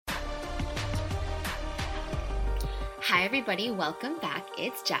Hi, everybody. Welcome back.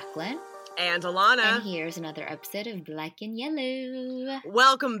 It's Jacqueline. And Alana. And here's another episode of Black and Yellow.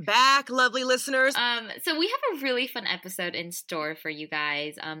 Welcome back, lovely listeners. So we have a really fun episode in store for you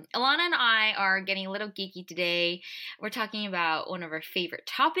guys. Alana and I are getting a little geeky today. We're talking about one of our favorite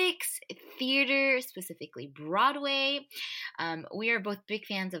topics, theater, specifically Broadway. We are both big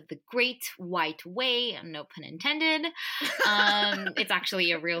fans of The Great White Way, no pun intended. It's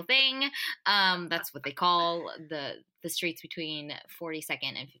actually a real thing. That's what they call the streets between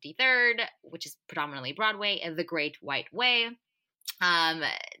 42nd and 53rd, which is predominantly Broadway, and The Great White Way.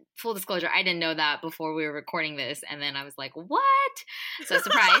 Full disclosure, I didn't know that before we were recording this, and then I was like, what? So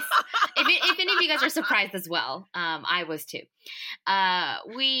surprise. if any of you guys are surprised as well, I was too.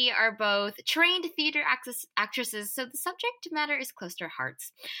 We are both trained theater actresses, so the subject matter is close to our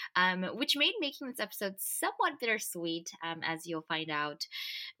hearts, which made making this episode somewhat bittersweet, as you'll find out.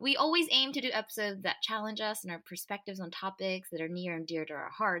 We always aim to do episodes that challenge us and our perspectives on topics that are near and dear to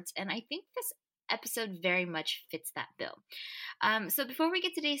our hearts, and I think this episode very much fits that bill. So before we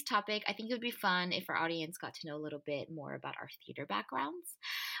get to today's topic, I think it would be fun if our audience got to know a little bit more about our theater backgrounds.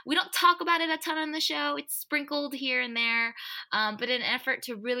 We don't talk about it a ton on the show. It's sprinkled here and there, but in an effort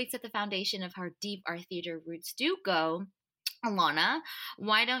to really set the foundation of how deep our theater roots do go, Alana,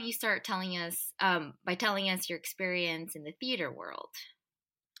 why don't you start telling us by telling us your experience in the theater world?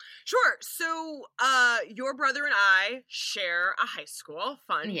 Sure. So, your brother and I share a high school.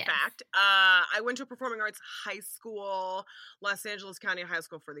 Fun fact. I went to a performing arts high school, Los Angeles County High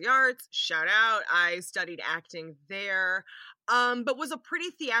School for the Arts. Shout out. I studied acting there, but was a pretty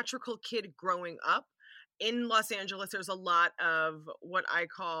theatrical kid growing up. In Los Angeles, there's a lot of what I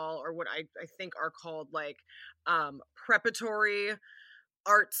call, or what I think are called, like, preparatory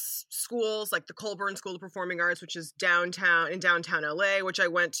arts schools, like the Colburn School of Performing Arts, which is in downtown LA, which I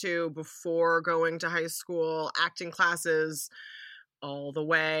went to before going to high school, acting classes all the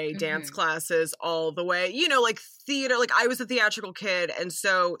way, dance classes all the way, like theater, like I was a theatrical kid. And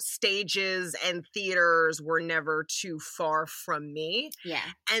so stages and theaters were never too far from me. Yeah.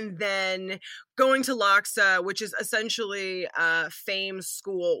 And then going to LACHSA, which is essentially Fame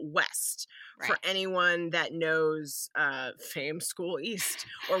School West. Right. For anyone that knows Fame School East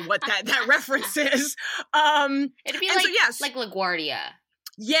or what that reference is. It'd be like, so, yes. Like LaGuardia.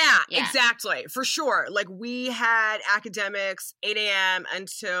 Yeah, exactly. For sure. Like we had academics 8 a.m.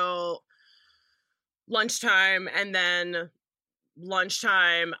 until lunchtime, and then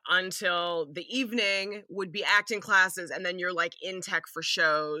lunchtime until the evening would be acting classes, and then you're like in tech for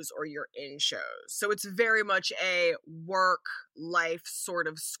shows or you're in shows. So it's very much a work life sort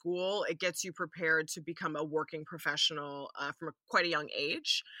of school. It gets you prepared to become a working professional from quite a young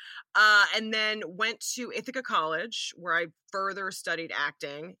age. And then went to Ithaca College, where I further studied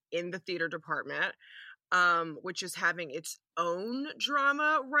acting in the theater department. Which is having its own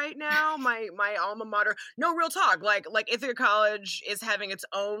drama right now. My alma mater. No, real talk. Like Ithaca College is having its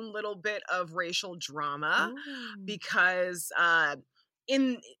own little bit of racial drama. Ooh. Because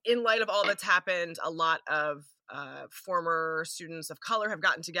in light of all that's happened, a lot of former students of color have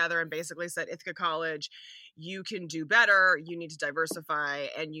gotten together and basically said, Ithaca College, you can do better. You need to diversify,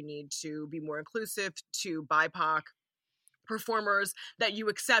 and you need to be more inclusive to BIPOC performers that you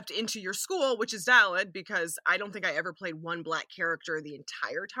accept into your school, which is valid because I don't think I ever played one Black character the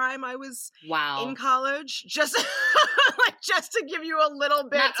entire time I was in college. Just to give you a little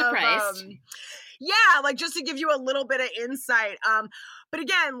bit Not surprised. Just to give you a little bit of insight. But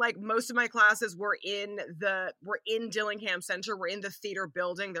again, like most of my classes were in Dillingham Center. We're in the theater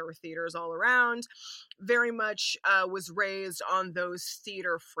building. There were theaters all around. Very much was raised on those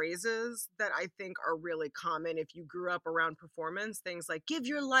theater phrases that I think are really common if you grew up around performance. Things like give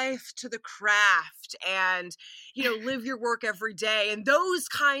your life to the craft and, live your work every day. And those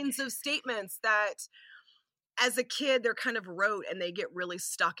kinds of statements that as a kid, they're kind of rote and they get really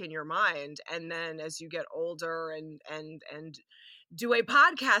stuck in your mind. And then as you get older and do a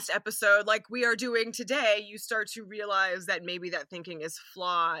podcast episode like we are doing today, you start to realize that maybe that thinking is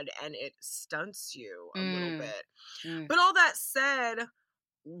flawed and it stunts you a little bit. But all that said,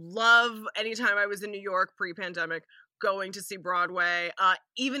 love anytime I was in New York pre-pandemic, going to see Broadway.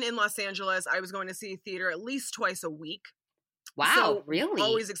 Even in Los Angeles, I was going to see theater at least twice a week. Wow, so really?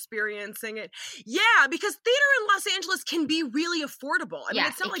 Always experiencing it. Yeah, because theater in Los Angeles can be really affordable. I mean,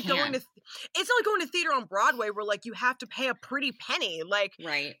 it's not like going to theater on Broadway where like you have to pay a pretty penny. Like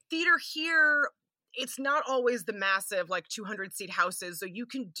theater here, it's not always the massive like 200-seat houses. So you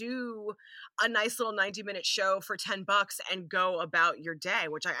can do a nice little 90-minute show for $10 and go about your day,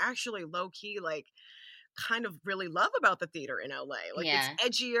 which I actually low key like kind of really love about the theater in LA. Like, Yeah.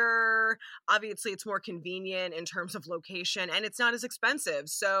 it's edgier. Obviously, it's more convenient in terms of location, and it's not as expensive.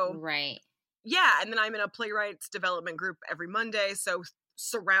 So, Right. yeah. And then I'm in a playwrights development group every Monday, so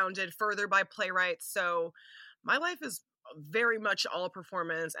surrounded further by playwrights. So my life is very much all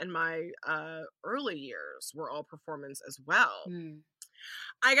performance, and my early years were all performance as well.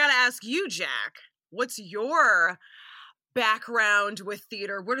 I gotta ask you, Jack, what's your background with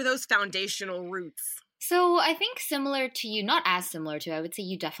theater? What are those foundational roots? So I think similar to you, not as similar to, I would say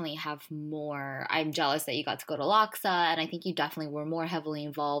you definitely have more. I'm jealous that you got to go to LACHSA, and I think you definitely were more heavily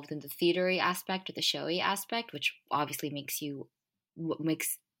involved in the theatery aspect or the showy aspect, which obviously makes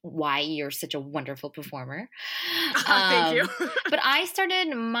why you're such a wonderful performer. Thank you. But I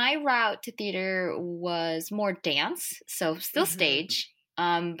started, my route to theater was more dance, so still stage.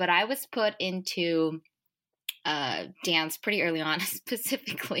 But I was put into dance pretty early on,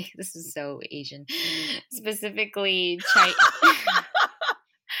 specifically, this is so Asian, specifically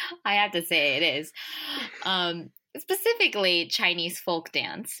I have to say it is, specifically Chinese folk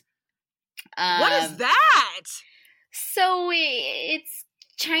dance. What is that? So it's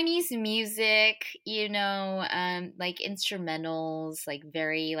Chinese music, like instrumentals, like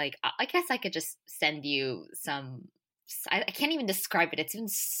very, like, I guess I could just send you some. I can't even describe it. It's been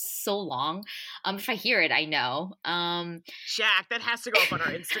so long. If I hear it, I know. Jack, that has to go up on our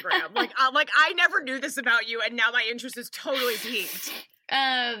Instagram. like I never knew this about you, and now my interest is totally piqued.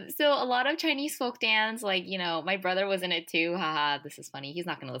 So a lot of Chinese folk dance, like, my brother was in it too. Haha, this is funny. He's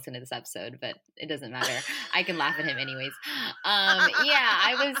not going to listen to this episode, but it doesn't matter. I can laugh at him anyways. Yeah,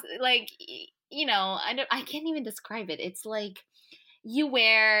 I was like, I can't even describe it. It's like, you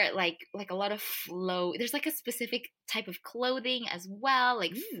wear like a lot of there's like a specific type of clothing as well,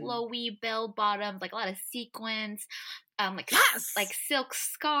 like flowy bell bottoms, like a lot of sequins, like silk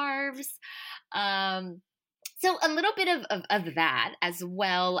scarves, so a little bit of that, as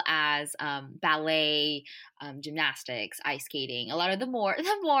well as ballet, gymnastics, ice skating, a lot of the more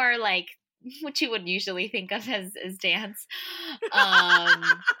like what you would usually think of as dance.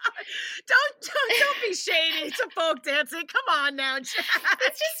 Don't be shady to folk dancing. Come on now, Jack.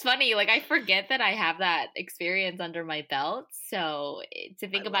 It's just funny. Like, I forget that I have that experience under my belt. So to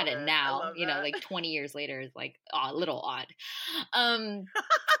think about it now, like 20 years later is like a little odd.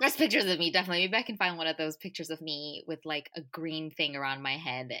 There's pictures of me, definitely. Maybe I can find one of those pictures of me with like a green thing around my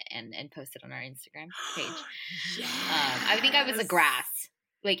head and post it on our Instagram page. Yes. I think I was a grass.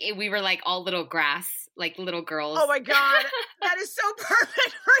 Like, we were like all little grass, like little girls. Oh my God. That is so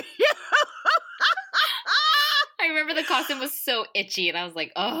perfect for you. I remember the costume was so itchy, and I was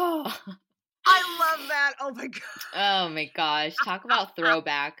like, oh. I love that. Oh my God. Oh my gosh. Talk about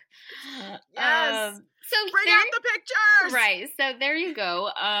throwback. Yes. So bring out the pictures. Right. So there you go.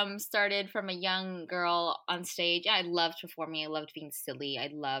 Started from a young girl on stage. I loved performing. I loved being silly. I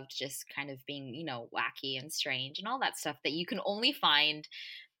loved just kind of being, wacky and strange and all that stuff that you can only find.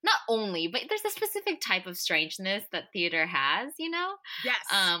 Not only, but there's a specific type of strangeness that theater has, Yes.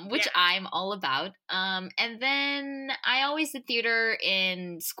 Which I'm all about. And then I always did theater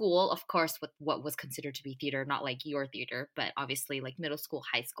in school, of course, with what was considered to be theater, not like your theater, but obviously like middle school,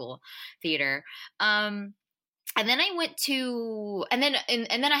 high school theater. And then I went to, and then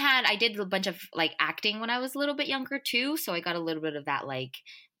I did a bunch of like acting when I was a little bit younger too. So I got a little bit of that like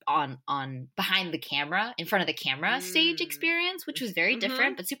on behind the camera, in front of the camera stage experience, which was very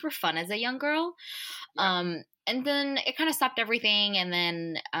different, but super fun as a young girl. Yeah. And then it kind of stopped everything. And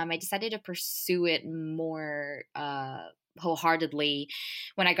then I decided to pursue it more wholeheartedly.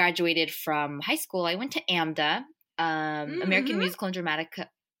 When I graduated from high school, I went to AMDA, American Musical and Dramatic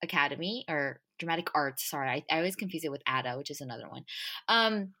Academy, or Dramatic Arts. Sorry, I always confuse it with ADA, which is another one.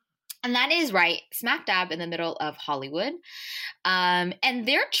 And that is right smack dab in the middle of Hollywood. And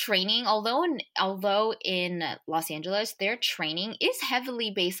their training, although in Los Angeles, their training is heavily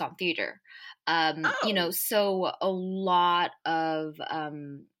based on theater. So a lot of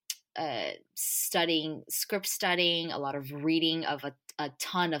script studying, a lot of reading of a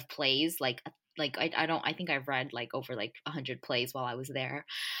ton of plays, I think I've read like over like 100 plays while I was there.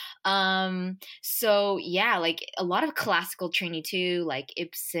 So yeah, like a lot of classical training too, like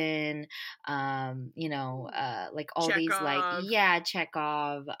Ibsen, like all Chekhov. These like,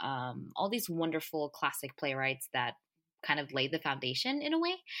 Chekhov, all these wonderful classic playwrights that kind of laid the foundation in a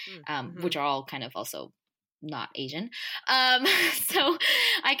way, which are all kind of also not Asian. So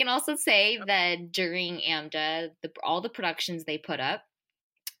I can also say that during AMDA, all the productions they put up,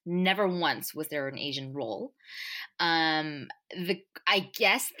 never once was there an Asian role. I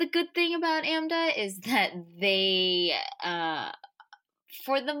guess the good thing about AMDA is that they,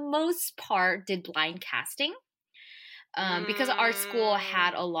 for the most part, did blind casting. Because our school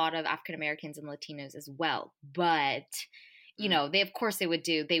had a lot of African Americans and Latinos as well. But, you know, they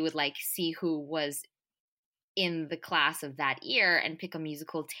would like see who was in the class of that year and pick a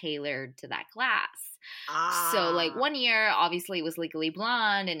musical tailored to that class. So like one year, obviously it was Legally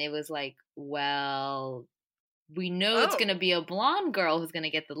Blonde, and it was like, well, we know it's going to be a blonde girl who's going to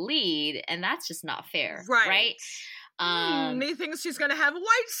get the lead, and that's just not fair. Right? He thinks she's gonna have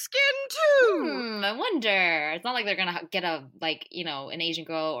white skin too. I wonder. It's not like they're gonna get a, like, you know, an Asian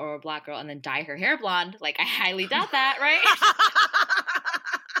girl or a black girl and then dye her hair blonde. Like, I highly doubt that, right?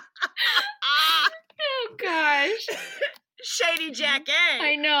 Oh gosh. Shady Jackie.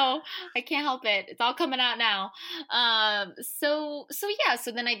 I know. I can't help it. It's all coming out now. So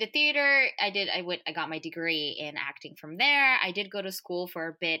then I did theater. I got my degree in acting from there. I did go to school for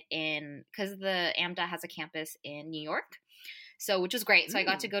a bit because the AMDA has a campus in New York. So, which was great. So I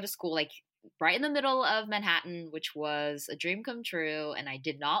got to go to school like right in the middle of Manhattan, which was a dream come true, and I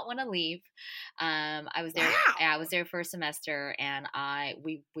did not want to leave. I was there. Wow. I was there for a semester, and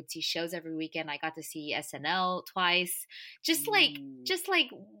we would see shows every weekend. I got to see SNL twice, just like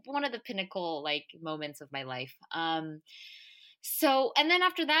one of the pinnacle like moments of my life. So, and then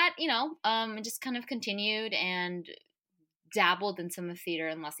after that, you know, I just kind of continued and dabbled in some of theater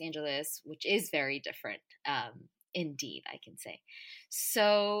in Los Angeles, which is very different. Indeed, I can say.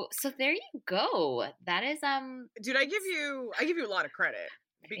 So there you go. That is dude, I give you a lot of credit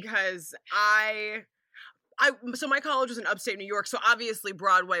because so my college was in upstate New York, so obviously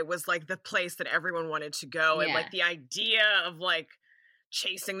Broadway was like the place that everyone wanted to go, and like the idea of like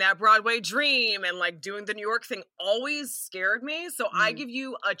chasing that Broadway dream and like doing the New York thing always scared me. So I give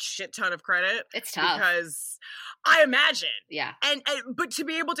you a shit ton of credit. It's tough because I imagine. Yeah. And but to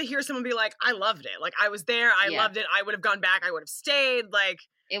be able to hear someone be like, I loved it. Like I was there. I loved it. I would have gone back. I would have stayed. Like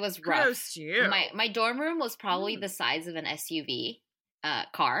it was rough. Kudos to you. My dorm room was probably the size of an SUV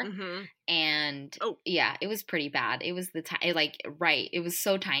car. And yeah, it was pretty bad. It was it was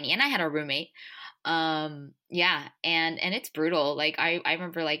so tiny. And I had a roommate. Yeah, and it's brutal. Like I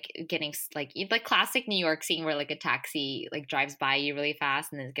remember like getting like classic New York scene where like a taxi like drives by you really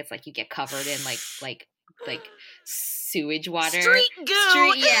fast, and then it gets like you get covered in like sewage water, street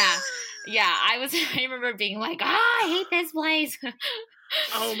goo. Yeah. I remember being like, I hate this place.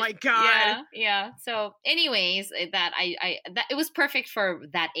 Oh my god. Yeah. So, anyways, that it was perfect for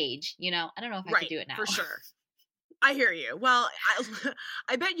that age. You know, I don't know if I could do it now. For sure. I hear you. Well,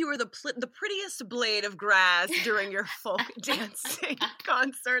 I bet you were the prettiest blade of grass during your folk dancing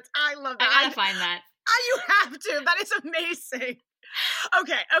concerts. I love that. I gotta find that. You have to. That is amazing.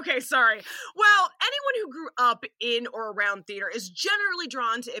 Okay, sorry. Well, anyone who grew up in or around theater is generally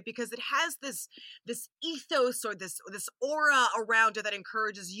drawn to it because it has this ethos or this aura around it that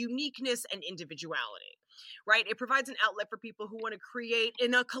encourages uniqueness and individuality. Right? It provides an outlet for people who want to create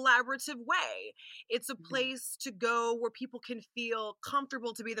in a collaborative way. It's a place to go where people can feel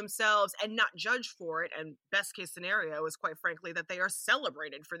comfortable to be themselves and not judged for it. And best case scenario is, quite frankly, that they are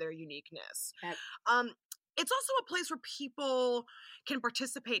celebrated for their uniqueness. Yep. It's also a place where people can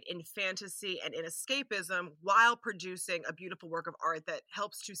participate in fantasy and in escapism while producing a beautiful work of art that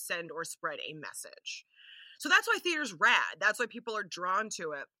helps to send or spread a message. So that's why theater's rad. That's why people are drawn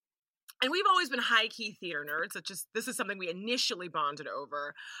to it. And we've always been high-key theater nerds. This is something we initially bonded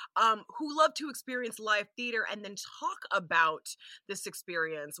over, who love to experience live theater and then talk about this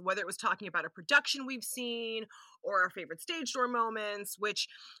experience, whether it was talking about a production we've seen or our favorite stage door moments, which,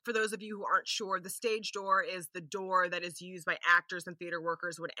 for those of you who aren't sure, the stage door is the door that is used by actors and theater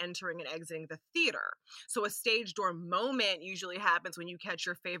workers when entering and exiting the theater. So a stage door moment usually happens when you catch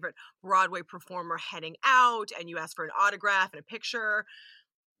your favorite Broadway performer heading out and you ask for an autograph and a picture.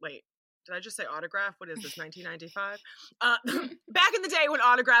 Wait. Did I just say autograph? What is this, 1995? Back in the day when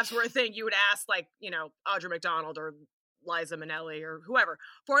autographs were a thing, you would ask, like, you know, Audra McDonald or Liza Minnelli or whoever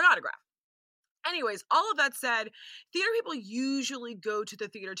for an autograph. Anyways, all of that said, theater people usually go to the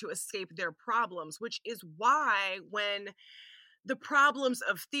theater to escape their problems, which is why when the problems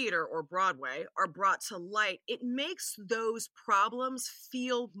of theater or Broadway are brought to light, it makes those problems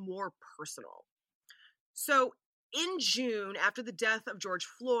feel more personal. So, in June, after the death of George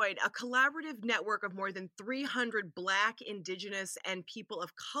Floyd, a collaborative network of more than 300 Black, Indigenous, and people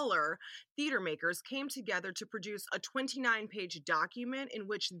of color theater makers came together to produce a 29-page document in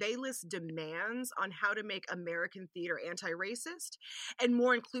which they list demands on how to make American theater anti-racist and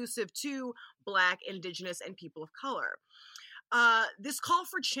more inclusive to Black, Indigenous, and people of color. This call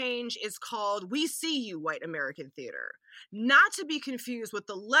for change is called "We See You, White American Theater," not to be confused with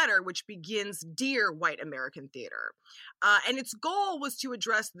the letter which begins "Dear White American Theater." And its goal was to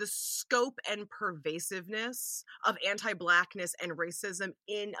address the scope and pervasiveness of anti-Blackness and racism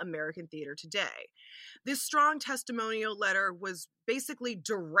in American theater today. This strong testimonial letter was basically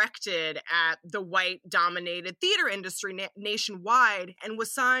directed at the white-dominated theater industry nationwide and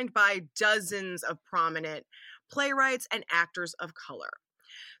was signed by dozens of prominent playwrights and actors of color.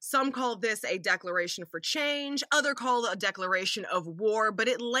 Some call this a declaration for change, others call it a declaration of war, but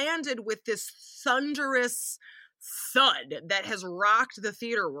it landed with this thunderous thud that has rocked the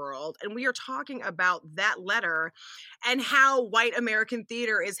theater world. And we are talking about that letter and how white American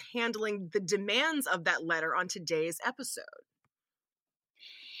theater is handling the demands of that letter on today's episode.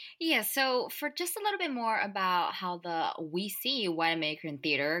 Yeah, so for just a little bit more about how the We See White American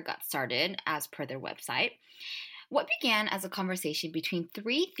Theater got started, as per their website. What began as a conversation between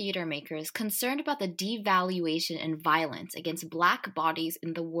three theater makers concerned about the devaluation and violence against Black bodies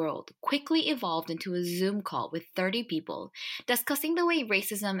in the world quickly evolved into a Zoom call with 30 people discussing the way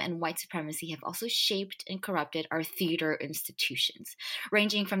racism and white supremacy have also shaped and corrupted our theater institutions,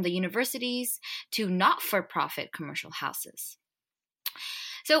 ranging from the universities to not-for-profit commercial houses.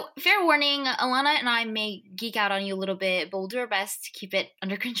 So, fair warning, Alana and I may geek out on you a little bit, but we'll do our best to keep it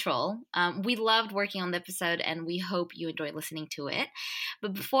under control. We loved working on the episode, and we hope you enjoyed listening to it.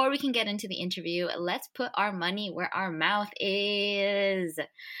 But before we can get into the interview, let's put our money where our mouth is.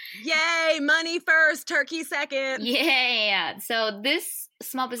 Yay! Money first, turkey second. Yeah. So this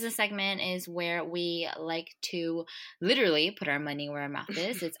small business segment is where we like to literally put our money where our mouth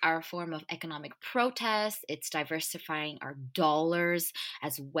is. It's our form of economic protest. It's diversifying our dollars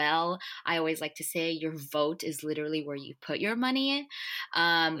as well. I always like to say your vote is literally where you put your money,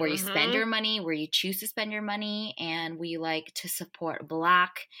 where you spend your money, where you choose to spend your money. And we like to support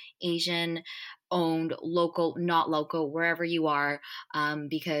Black, Asian, owned, local, not local, wherever you are,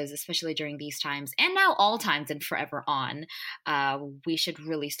 because especially during these times and now all times and forever on, we should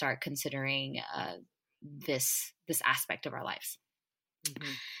really start considering this aspect of our lives.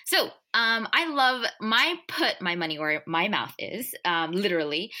 Mm-hmm. So I love put my money where my mouth is,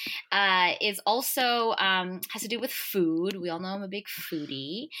 literally, is also has to do with food. We all know I'm a big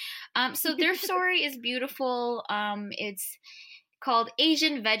foodie. So their story is beautiful. It's called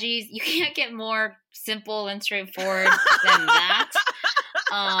Asian Veggies. You can't get more simple and straightforward than that.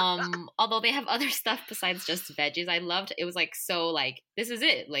 Although they have other stuff besides just veggies. I loved it. Was like, so like, this is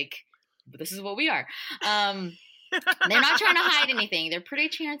it. Like, this is what we are. They're not trying to hide anything. They're pretty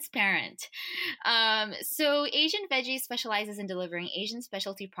transparent. So Asian Veggies specializes in delivering Asian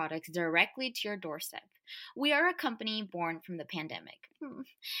specialty products directly to your doorstep. We are a company born from the pandemic.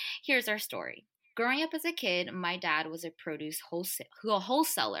 Here's our story. Growing up as a kid, my dad was a produce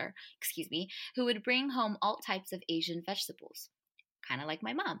wholesaler, who would bring home all types of Asian vegetables. Kind of like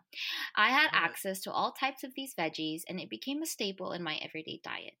my mom. I had access to all types of these veggies, and it became a staple in my everyday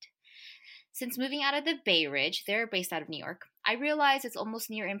diet. Since moving out of the Bay Ridge, they're based out of New York, I realized it's almost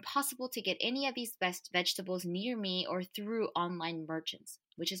near impossible to get any of these best vegetables near me or through online merchants,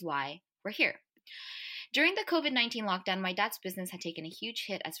 which is why we're here. During the COVID-19 lockdown, my dad's business had taken a huge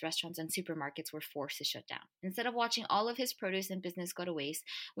hit as restaurants and supermarkets were forced to shut down. Instead of watching all of his produce and business go to waste,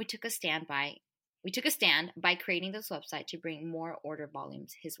 we took a stand by creating this website to bring more order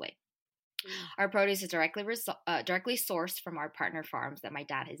volumes his way. Our produce is directly sourced from our partner farms that my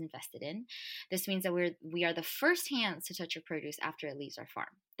dad has invested in. This means that we are the first hands to touch your produce after it leaves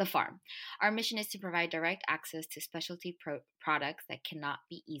the farm. Our mission is to provide direct access to specialty products that cannot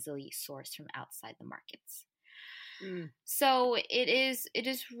be easily sourced from outside the markets. So it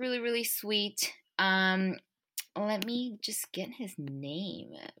is really, really sweet. Let me just get his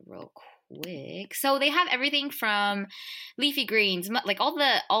name real quick. So they have everything from leafy greens, like all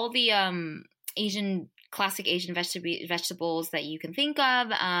the classic Asian vegetables that you can think of,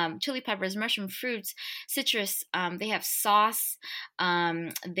 chili peppers, mushroom, fruits, citrus. They have sauce.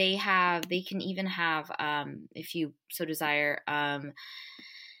 They can even have, if you so desire,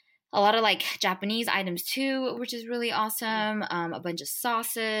 a lot of like Japanese items too, which is really awesome. A bunch of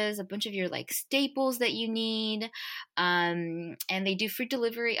sauces, a bunch of your like staples that you need. And they do free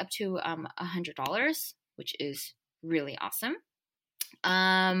delivery up to $100, which is really awesome.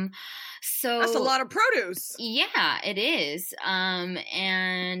 So that's a lot of produce. Yeah, it is.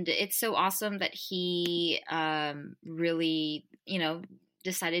 And it's so awesome that he really,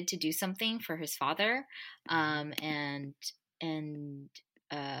 decided to do something for his father. And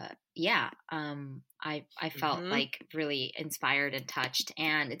I felt like really inspired and touched,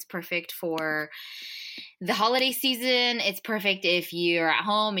 and it's perfect for the holiday season. It's perfect if you're at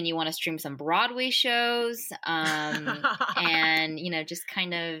home and you want to stream some Broadway shows, and just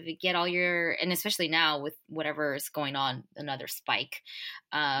kind of get all your, and especially now with whatever is going on, another spike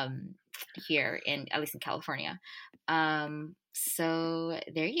here in, at least in California. So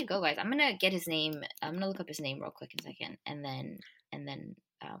there you go, guys. I'm gonna get his name. I'm gonna look up his name real quick in a second, and then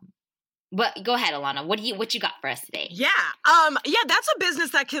but go ahead, Alana. What you got for us today? Yeah. That's a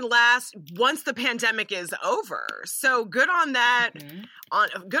business that can last once the pandemic is over. So good on that.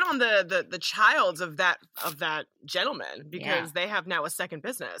 Good on the childs of that gentleman, because they have now a second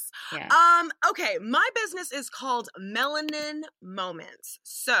business. Yeah. Okay, my business is called Melanin Moments.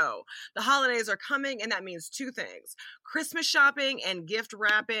 So the holidays are coming, and that means two things. Christmas shopping and gift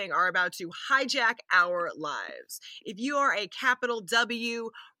wrapping are about to hijack our lives. If you are a capital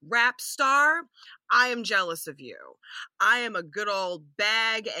W rap star, I am jealous of you. I am a good old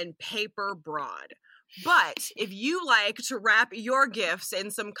bag and paper broad. But if you like to wrap your gifts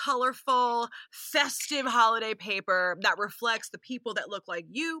in some colorful, festive holiday paper that reflects the people that look like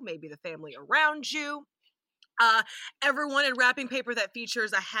you, maybe the family around you, everyone in wrapping paper that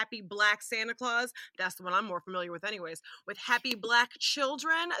features a happy black Santa Claus, that's the one I'm more familiar with anyways, with happy black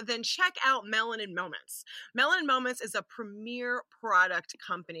children, then check out Melanin Moments. Melanin Moments is a premier product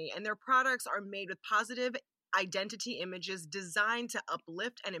company, and their products are made with positive identity images designed to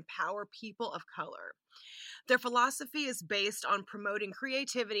uplift and empower people of color. Their philosophy is based on promoting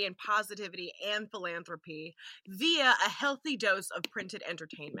creativity and positivity and philanthropy via a healthy dose of printed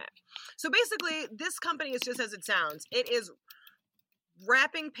entertainment. So basically, this company is just as it sounds. It is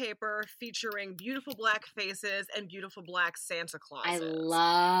wrapping paper featuring beautiful black faces and beautiful black Santa Clauses. I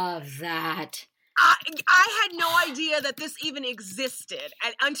love that. I had no idea that this even existed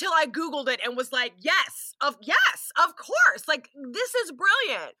until I Googled it and was like, yes, of course. Like, this is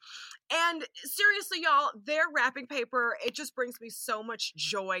brilliant. And seriously, y'all, their wrapping paper, it just brings me so much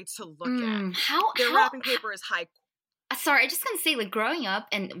joy to look at. Their wrapping paper is high. Sorry, I just gonna say, like, growing up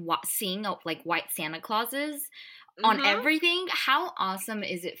and seeing like white Santa Clauses on everything, how awesome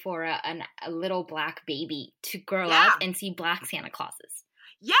is it for a little black baby to grow up and see black Santa Clauses?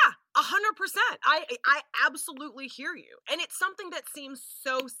 Yeah, 100%. I absolutely hear you. And it's something that seems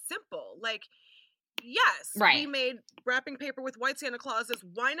so simple. Like, yes, we made wrapping paper with white Santa Clauses.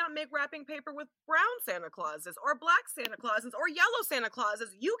 Why not make wrapping paper with brown Santa Clauses or black Santa Clauses or yellow Santa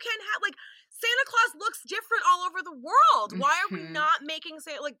Clauses? You can have, like, Santa Claus looks different all over the world. Why are we not making,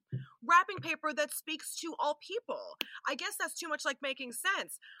 wrapping paper that speaks to all people? I guess that's too much like making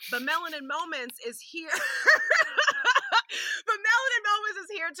sense. But Melanin Moments is here. But Melanin Moments is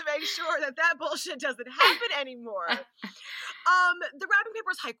here to make sure that bullshit doesn't happen anymore. The wrapping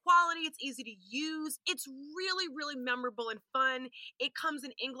paper is high quality. It's easy to use. It's really, really memorable and fun. It comes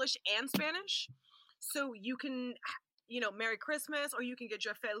in English and Spanish. So you can, Merry Christmas, or you can get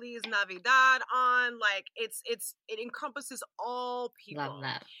your Feliz Navidad on. Like, it encompasses all people. Love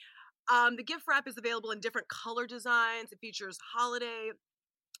that. The gift wrap is available in different color designs. It features holiday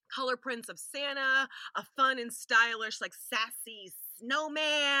color prints of Santa, a fun and stylish, like, sassy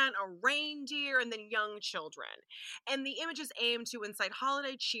snowman, a reindeer, and then young children. And the images aim to incite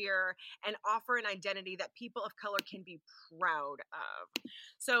holiday cheer and offer an identity that people of color can be proud of.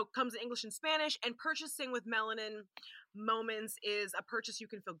 So comes in English and Spanish, and purchasing with Melanin Moments is a purchase you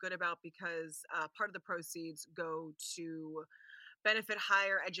can feel good about, because part of the proceeds go to benefit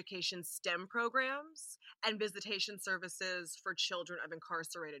higher education STEM programs and visitation services for children of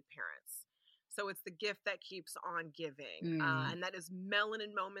incarcerated parents. So it's the gift that keeps on giving. And that is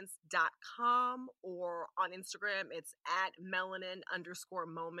melaninmoments.com, or on Instagram, it's at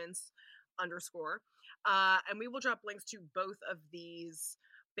melanin_moments_. And we will drop links to both of these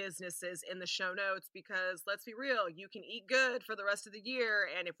businesses in the show notes, because let's be real, you can eat good for the rest of the year,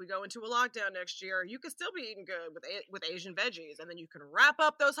 and if we go into a lockdown next year, you can still be eating good with Asian veggies, and then you can wrap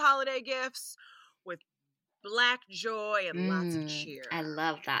up those holiday gifts with black joy and lots of cheer. I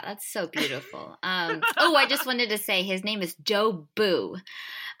love that. That's so beautiful. I just wanted to say his name is Joe Boo.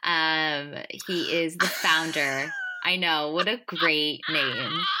 He is the founder. I know, what a great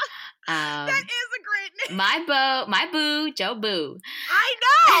name. That is a great name. My boo, Joe Boo. I know.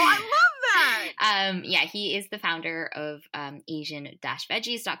 I love that. He is the founder of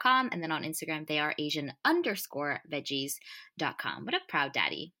Asian-veggies.com, and then on Instagram they are Asian_veggies.com. What a proud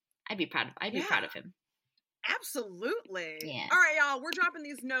daddy. I'd be proud of him. Absolutely. Yeah. All right, y'all. We're dropping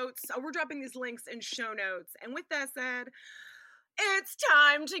these links in show notes. And with that said, It's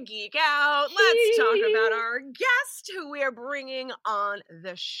time to geek out. Let's talk about our guest who we are bringing on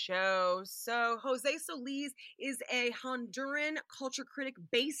the show. So, Jose Solis is a Honduran culture critic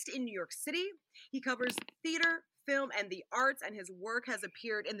based in New York City. He covers theater, film, and the arts, and his work has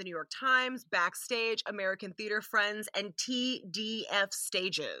appeared in the New York Times, Backstage, American Theater Friends, and TDF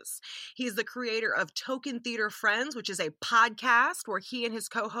Stages. He's the creator of Token Theater Friends, which is a podcast where he and his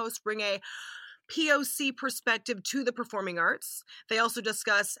co-hosts bring a POC perspective to the performing arts. They also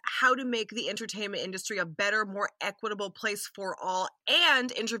discuss how to make the entertainment industry a better, more equitable place for all,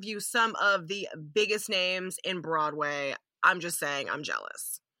 and interview some of the biggest names in Broadway. I'm just saying, I'm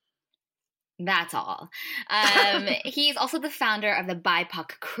jealous. That's all. He's also the founder of the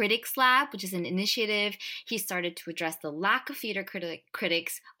BIPOC Critics Lab, which is an initiative he started to address the lack of theater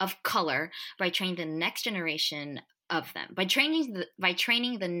critics of color by training the next generation of them. By training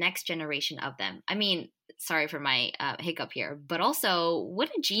the next generation of them. I mean, sorry for my hiccup here, but also what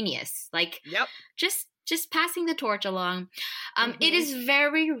a genius! Like, yep. just passing the torch along. It is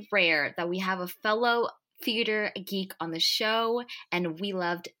very rare that we have a fellow theater geek on the show, and we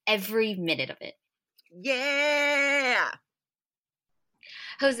loved every minute of it. Yeah.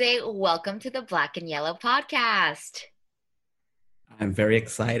 Jose, welcome to the Black and Yellow podcast. I'm very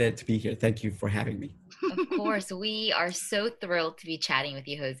excited to be here. Thank you for having me. Of course, we are so thrilled to be chatting with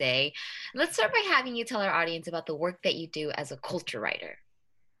you, Jose. Let's start by having you tell our audience about the work that you do as a culture writer.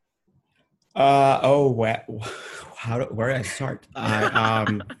 Where do I start?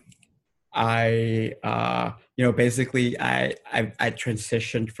 Basically I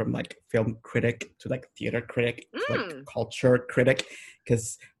transitioned from like film critic to like theater critic to like culture critic,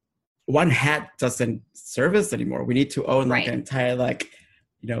 because one hat doesn't serve us anymore. We need to own like an entire like,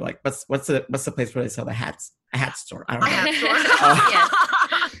 what's the place where they sell the hats? A hat store. I don't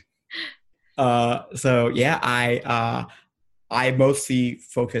know. So yeah, I mostly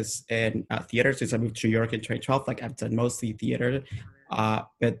focus in theater since I moved to New York in 2012. Like I've done mostly theater.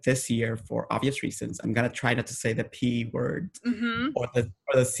 But this year, for obvious reasons, I'm gonna try not to say the P word or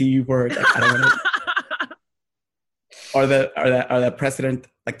the C word. Like, I don't want to, or the president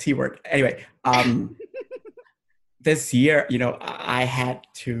like T word. Anyway, this year, I had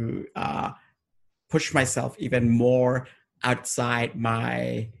to push myself even more outside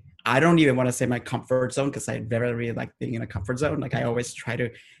my. I don't even want to say my comfort zone, because I very really like being in a comfort zone. Like I always try to,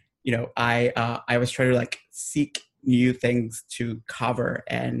 I always try to like seek new things to cover,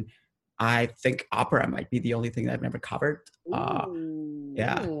 and I think opera might be the only thing that I've never covered.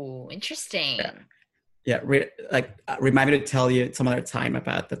 Ooh, interesting. Remind me to tell you some other time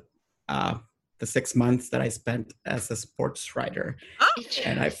about the 6 months that I spent as a sports writer,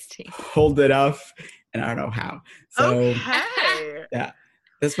 and I pulled it off, and I don't know how. So yeah,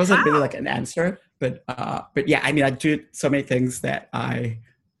 this wasn't really like an answer, but yeah, I mean, I do so many things that I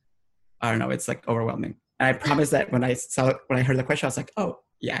don't know. It's like overwhelming. And I promise that when I heard the question, I was like, oh,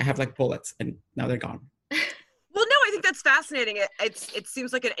 yeah, I have like bullets, and now they're gone. Well, no, I think that's fascinating. It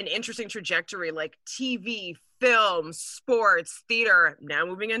seems like an interesting trajectory, like TV, film, sports, theater, now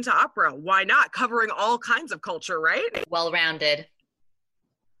moving into opera. Why not? Covering all kinds of culture, right? Well-rounded.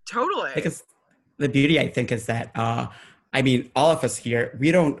 Totally. Because the beauty, I think, is that, I mean, all of us here,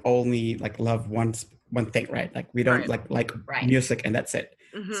 we don't only like love one thing, right? Like we don't like music and that's it.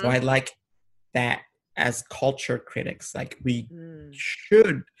 Mm-hmm. So I like that as culture critics, like we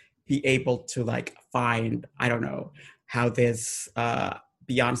should be able to like find, I don't know, how this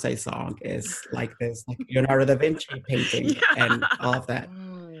Beyonce song is like this like Leonardo da Vinci painting and all of that.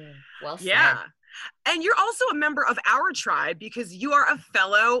 Well said. Yeah. And you're also a member of our tribe because you are a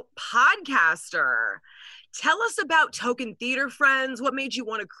fellow podcaster. Tell us about Token Theater Friends. What made you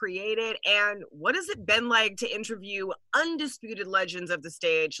want to create it? And what has it been like to interview undisputed legends of the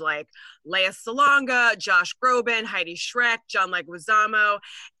stage like Lea Salonga, Josh Groban, Heidi Schreck, John Leguizamo,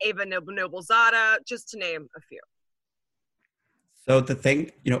 Ava Noblezada, just to name a few? So the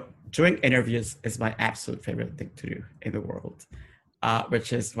thing, doing interviews is my absolute favorite thing to do in the world,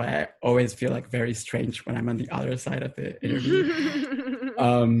 which is why I always feel like very strange when I'm on the other side of the interview.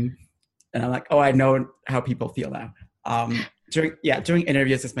 And I'm like, oh, I know how people feel now. Doing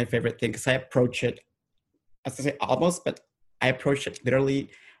interviews is my favorite thing because I approach it, as I say almost, but I approach it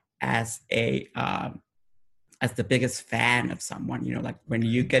literally as the biggest fan of someone. Like when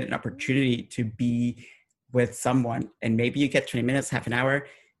you get an opportunity to be with someone and maybe you get 20 minutes, half an hour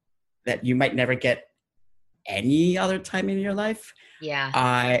that you might never get any other time in your life. Yeah.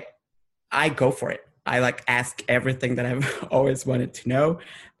 I go for it. I like ask everything that I've always wanted to know,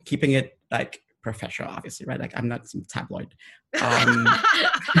 keeping it like professional, obviously, right? Like I'm not some tabloid. But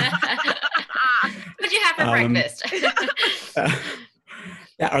did you have for breakfast?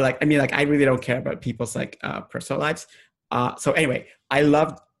 Yeah, or like, I mean, like, I really don't care about people's like personal lives. So anyway, I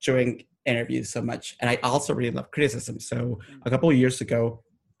love doing interviews so much, and I also really love criticism. So a couple of years ago,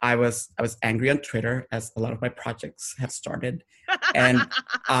 I was angry on Twitter, as a lot of my projects have started, and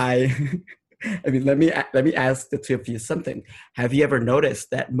I mean, let me ask the two of you something. Have you ever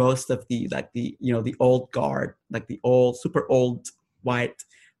noticed that most of the the old guard, like the old super old white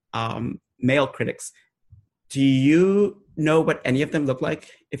male critics, do you know what any of them look like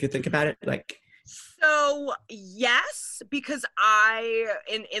if you think about it? Like, so yes, because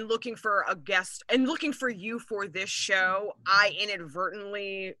in looking for a guest and looking for you for this show, I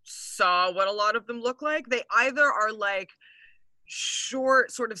inadvertently saw what a lot of them look like. They either are like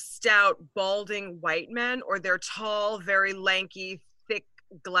short, sort of stout, balding white men, or they're tall, very lanky, thick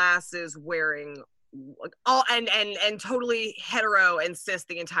glasses wearing all and totally hetero and cis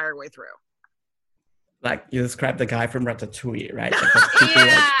the entire way through. Like you described the guy from Ratatouille, right? Like, yeah,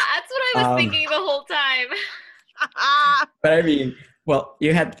 that's what I was thinking the whole time. But I mean, well,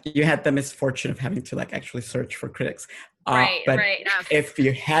 you had the misfortune of having to like actually search for critics. Right, but right. If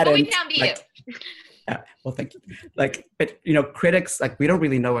you hadn't, we found you. Yeah, well, thank you. Like, but critics, like, we don't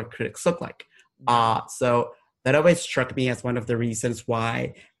really know what critics look like. So that always struck me as one of the reasons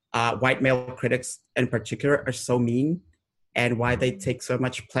why white male critics in particular are so mean, and why they take so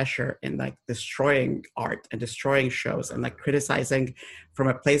much pleasure in like destroying art and destroying shows and like criticizing from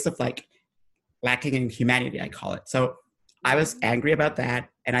a place of like lacking in humanity, I call it. So I was angry about that,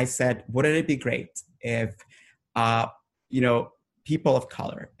 and I said, wouldn't it be great if people of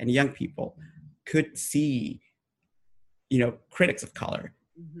color and young people could see critics of color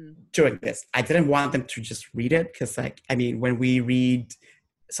doing this? I didn't want them to just read it, because like, I mean, when we read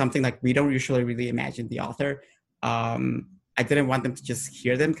something, like, we don't usually really imagine the author. I didn't want them to just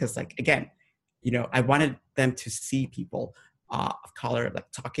hear them, because like, again, I wanted them to see people of color like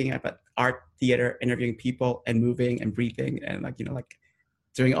talking about art, theater, interviewing people and moving and breathing and like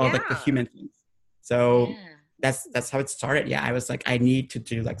doing all like the human things. So that's how it started. Yeah, I was like, I need to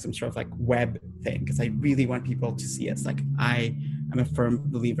do like some sort of like web thing, because I really want people to see it. It's like, I'm a firm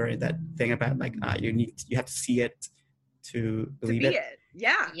believer in that thing about like you have to see it to believe it.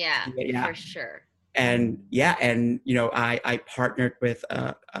 Yeah, for sure. And I partnered with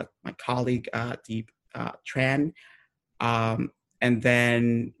my colleague Deep Tran, and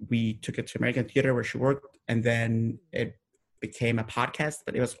then we took it to American Theater where she worked, and then it became a podcast,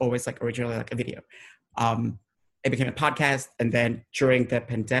 but it was always like originally like a video. It became a podcast, and then during the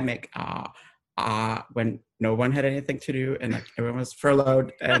pandemic, when no one had anything to do and like everyone was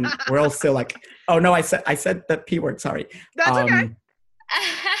furloughed, and we're all still like, oh no, I said the P word, sorry. That's okay.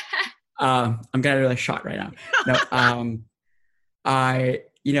 I'm getting really shot right now. No, I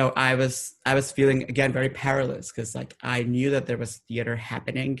was feeling again very powerless, because like I knew that there was theater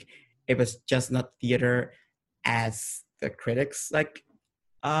happening. It was just not theater as the critics like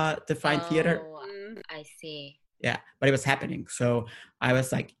define theater. I see. Yeah, but it was happening. So I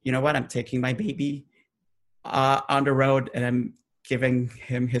was like, you know what? I'm taking my baby on the road, and I'm giving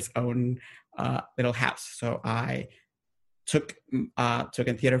him his own little house. So I took in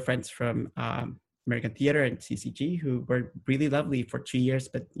theater friends from American Theater and CCG, who were really lovely for 2 years.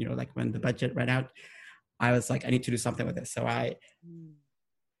 But like when the budget ran out, I was like, I need to do something with this. So I,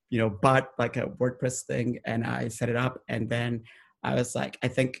 bought like a WordPress thing, and I set it up. And then I was like, I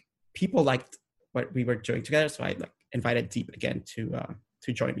think people liked what we were doing together, so I like invited Deep again to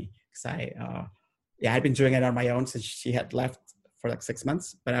join me, because I'd been doing it on my own since she had left for like 6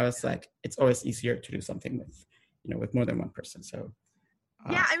 months. But I was like, it's always easier to do something with with more than one person. So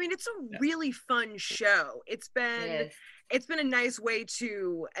I mean, it's a really fun show. It's been a nice way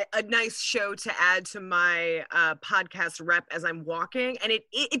a nice show to add to my podcast rep as I'm walking, and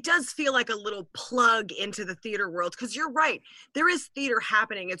it does feel like a little plug into the theater world, because you're right, there is theater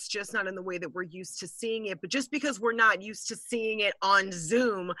happening. It's just not in the way that we're used to seeing it. But just because we're not used to seeing it on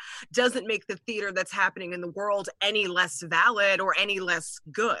Zoom doesn't make the theater that's happening in the world any less valid or any less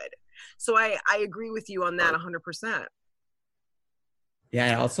good. So I agree with you on that 100%. Yeah,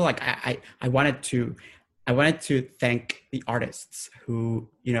 and also like I wanted to thank the artists who,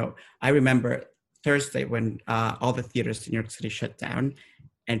 I remember Thursday when all the theaters in New York City shut down,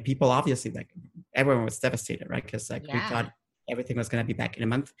 and people obviously, like, everyone was devastated, right? Because like we thought everything was going to be back in a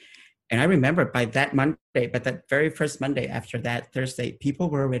month. And I remember by that very first Monday after that Thursday, people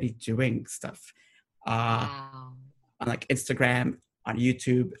were already doing stuff on like Instagram, on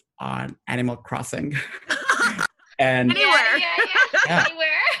YouTube, on Animal Crossing. And anywhere.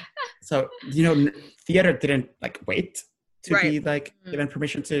 So, theater didn't like wait to be like given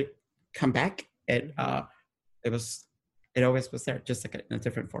permission to come back. It it always was there, just like in a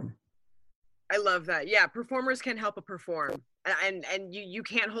different form. I love that. Yeah, performers can help a perform, and you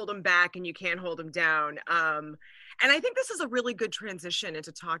can't hold them back, and you can't hold them down. And I think this is a really good transition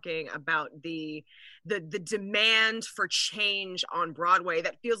into talking about the demand for change on Broadway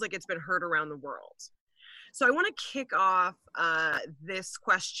that feels like it's been heard around the world. So I want to kick off this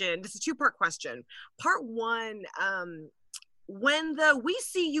question. This is a two-part question. Part one, when the "We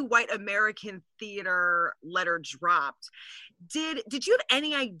See You White American Theater" letter dropped, did you have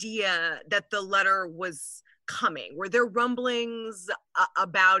any idea that the letter was coming? Were there rumblings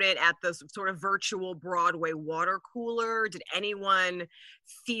about it at the sort of virtual Broadway water cooler? Did anyone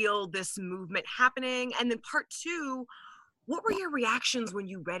feel this movement happening? And then part two, what were your reactions when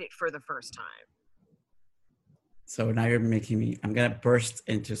you read it for the first time? So now you're making me, I'm going to burst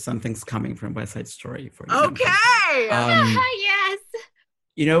into Something's Coming from West Side Story for you. Okay. Yes.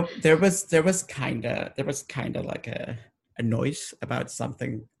 You know, there was kind of like a noise about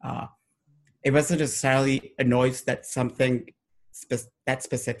something. It wasn't necessarily a noise that something that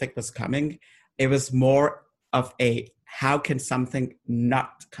specific was coming. It was more of a, how can something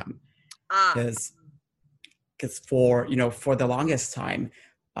not come? Because for the longest time,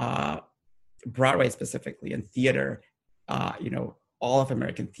 Broadway specifically and theater, all of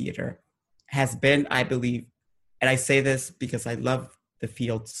American theater has been, I believe, and I say this because I love the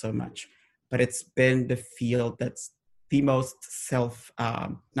field so much, but it's been the field that's the most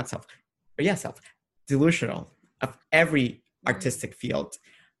delusional of every artistic field.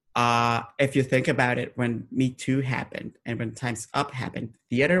 If you think about it, when Me Too happened and when Time's Up happened,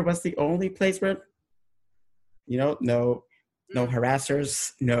 theater was the only place where, no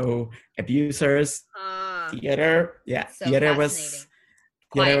harassers, no abusers. Theater was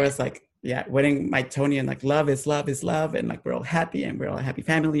like, winning my Tony, and like love is love is love, and like we're all happy and we're all a happy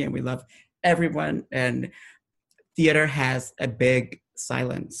family and we love everyone. And theater has a big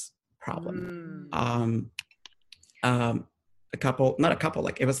silence problem. It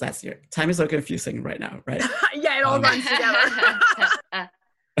was last year. Time is so confusing right now, right? Yeah, it all runs together.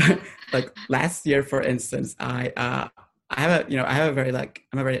 Like last year, for instance, I'm a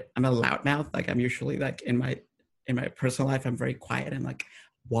loudmouth. Like I'm usually like in my personal life, I'm very quiet and like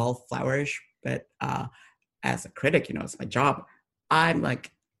wallflowerish. But as a critic, it's my job. I'm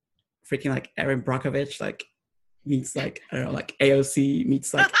like freaking like Erin Brockovich, like meets like, I don't know, like AOC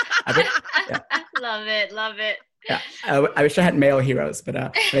meets like. Love it. Yeah, I wish I had male heroes,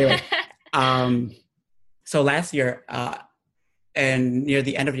 but anyway. So last year, and near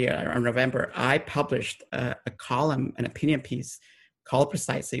the end of the year, around November, I published a column, an opinion piece called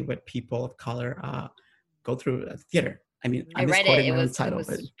precisely what people of color go through theater. I mean, I read it. It was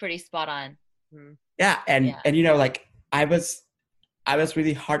pretty spot on. Yeah, and like I was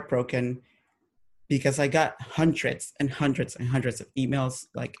really heartbroken because I got hundreds and hundreds and hundreds of emails,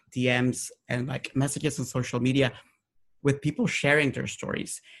 like DMs and like messages on social media with people sharing their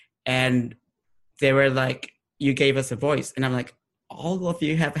stories. And they were like, you gave us a voice. And I'm like, all of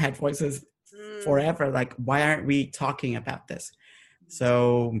you have had voices forever. Like, why aren't we talking about this?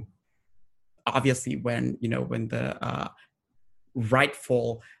 So obviously when the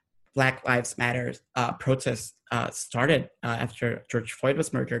rightful Black Lives Matter protests started after George Floyd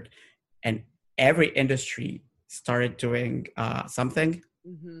was murdered, and every industry started doing something.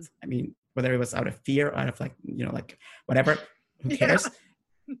 I mean, whether it was out of fear, out of like whatever, who cares?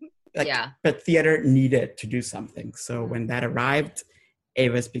 But theater needed to do something. So when that arrived,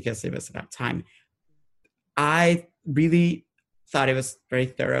 it was because it was about time. I really thought it was very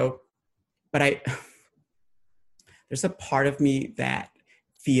thorough, but there's a part of me that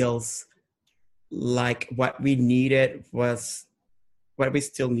feels like what we needed was what we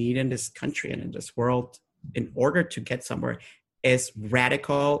still need in this country and in this world in order to get somewhere is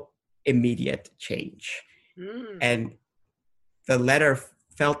radical, immediate change. And the letter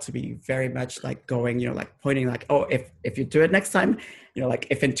felt to be very much like going, like pointing like, oh, if you do it next time, like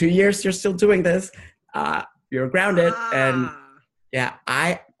if in 2 years you're still doing this, you're grounded. And yeah,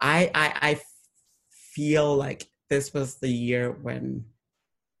 I feel like this was the year when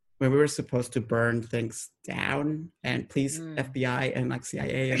we were supposed to burn things down, and please FBI and like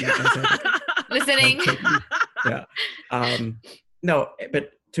CIA and listening. Yeah. No,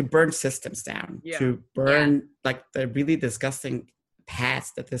 but to burn systems down, to burn like the really disgusting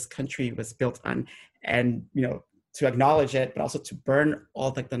past that this country was built on, and to acknowledge it, but also to burn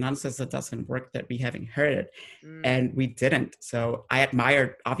all like the nonsense that doesn't work that we have inherited. And we didn't. So I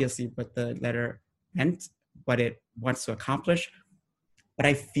admired obviously what the letter meant, what it wants to accomplish, but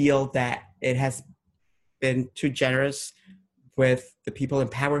I feel that it has been too generous with the people in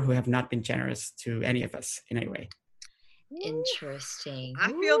power who have not been generous to any of us in any way. Interesting.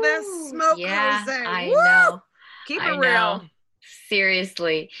 I feel this smoke, yeah, Jose. I Woo! know. Keep it I real. know.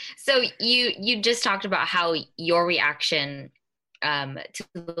 Seriously. So you just talked about how your reaction to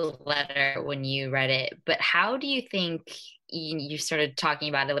the letter when you read it, but how do you think you started talking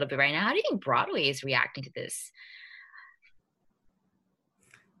about it a little bit right now? How do you think Broadway is reacting to this?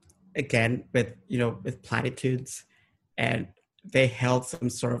 Again, with platitudes, and they held some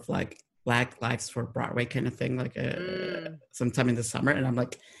sort of like Black Lives for Broadway kind of thing, like sometime in the summer, and I'm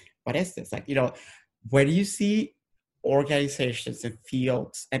like, what is this? Like, where do you see organizations and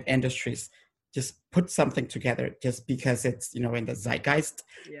fields and industries just put something together just because it's in the zeitgeist?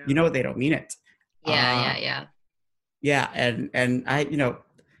 They don't mean it. Yeah. And I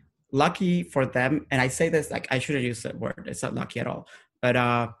lucky for them, and I say this like I shouldn't use that word, it's not lucky at all, but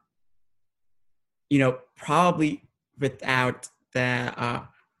probably without the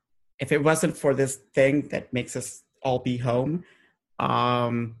if it wasn't for this thing that makes us all be home,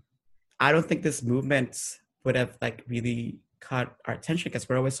 I don't think this movement would have like really caught our attention, because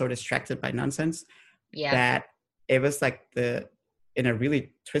we're always so distracted by nonsense. That it was like in a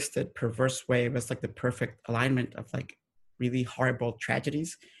really twisted, perverse way, it was like the perfect alignment of like really horrible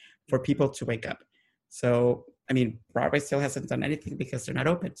tragedies for people to wake up. So, I mean, Broadway still hasn't done anything because they're not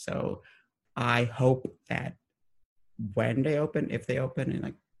open. So I hope that when they open, if they open in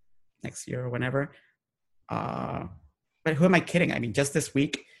like next year or whenever, but who am I kidding? I mean, just this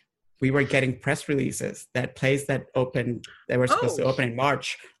week, we were getting press releases that plays that were supposed to open in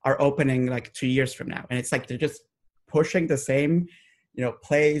March are opening like 2 years from now. And it's like, they're just pushing the same,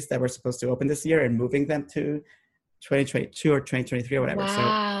 plays that were supposed to open this year and moving them to 2022 or 2023 or whatever.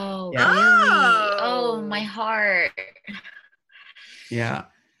 Wow. So, yeah. Really? Oh, my heart. Yeah.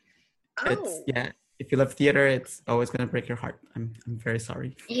 If you love theater, it's always going to break your heart. I'm very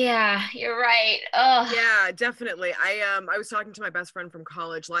sorry. Yeah, you're right. Oh. Yeah, definitely. I was talking to my best friend from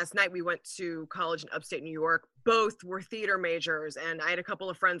college last night. We went to college in upstate New York. Both were theater majors, and I had a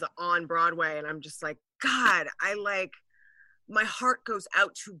couple of friends on Broadway, and I'm just like, God, my heart goes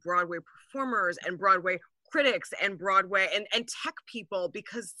out to Broadway performers and Broadway critics and Broadway and tech people,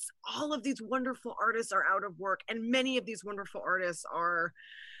 because all of these wonderful artists are out of work, and many of these wonderful artists are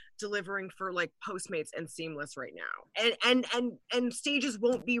delivering for like Postmates and Seamless right now, and stages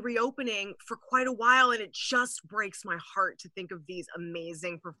won't be reopening for quite a while, and it just breaks my heart to think of these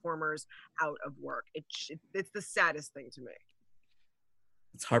amazing performers out of work. It's the saddest thing to me.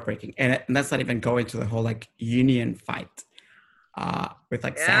 It's heartbreaking, and that's not even going to the whole like union fight with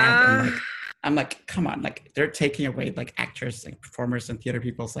like SAG, and like I'm like, come on, like they're taking away like actors and performers and theater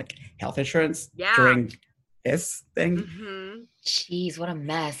people's like health insurance during this thing. Mm-hmm. Jeez, what a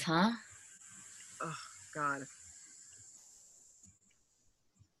mess, huh? Oh, God.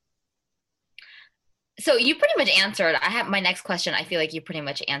 So you pretty much answered. I have my next question. I feel like you pretty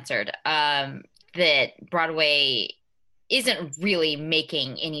much answered that Broadway isn't really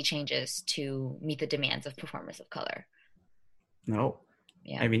making any changes to meet the demands of performers of color. No.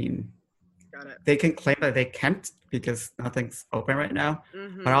 Yeah. I mean, Got it. They can claim that they can't because nothing's open right now,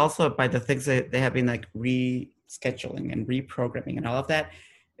 Mm-hmm. but also by the things that they have been like rescheduling and reprogramming and all of that,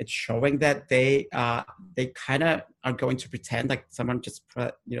 it's showing that they kind of are going to pretend like someone just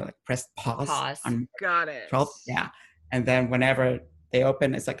pressed pause. On Got it. 12, yeah, and then whenever they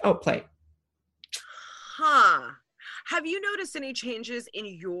open, it's like, oh, play. Huh. Have you noticed any changes in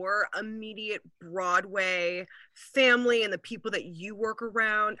your immediate Broadway family and the people that you work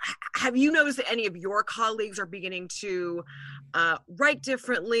around? Have you noticed that any of your colleagues are beginning to write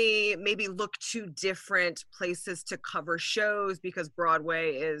differently, maybe look to different places to cover shows because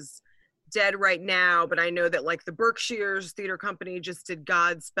Broadway is dead right now? But I know that like the Berkshires Theater Company just did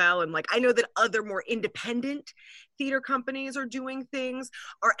Godspell, and like I know that other more independent theater companies are doing things.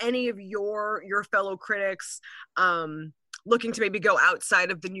 Are any of your fellow critics looking to maybe go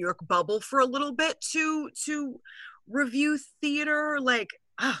outside of the New York bubble for a little bit to review theater? Like,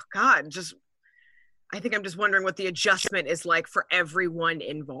 oh God, I think I'm just wondering what the adjustment is like for everyone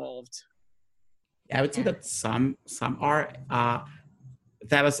involved. Yeah, I would say that some are.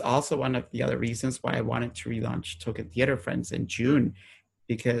 That was also one of the other reasons why I wanted to relaunch Token Theater Friends in June,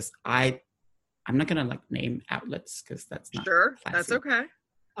 because I'm not gonna like name outlets because that's not sure classy. That's okay.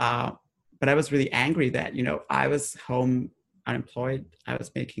 But I was really angry that I was home unemployed. I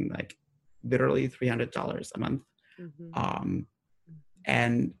was making like literally $300 a month,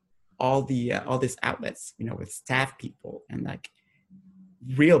 and all these outlets, with staff people and like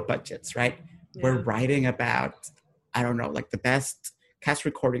real budgets, right? Yeah. We're writing about, I don't know, like the best cast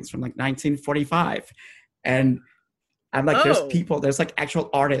recordings from like 1945, and I'm like, there's like actual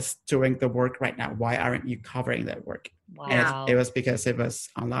artists doing the work right now. Why aren't you covering that work? Wow. And it was because it was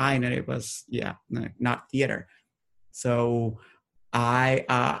online and it was, not theater. So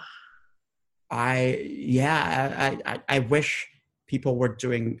I wish people were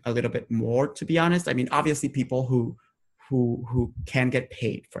doing a little bit more, to be honest. I mean, obviously people who can get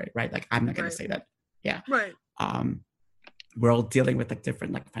paid for it, right? Like, I'm not going to say that. Yeah. Right. We're all dealing with like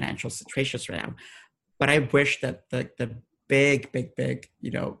different like financial situations right now. But I wish that the big,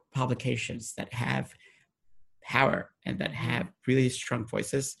 publications that have power and that have really strong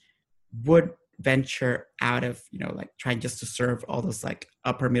voices would venture out of, like trying just to serve all those like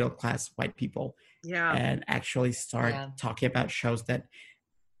upper middle class white people. Yeah. And actually start talking about shows that,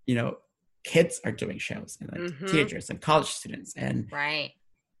 kids are doing shows and like teenagers and college students and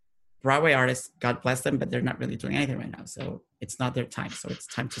Broadway artists, God bless them, but they're not really doing anything right now. So it's not their time. So it's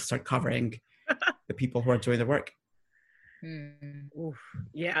time to start covering the people who are doing the work. Oof.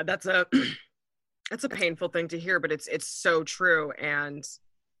 Yeah, that's a painful thing to hear, but it's so true. And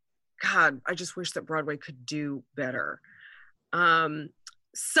God, I just wish that Broadway could do better.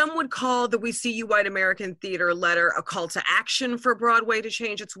 Some would call the We See You White American Theater letter a call to action for Broadway to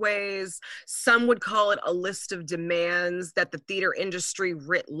change its ways. Some would call it a list of demands that the theater industry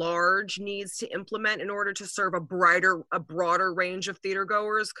writ large needs to implement in order to serve a broader range of theater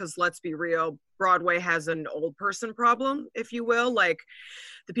goers. Because let's be real, Broadway has an old person problem, if you will. Like,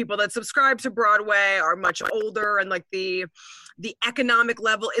 the people that subscribe to Broadway are much older, and like the economic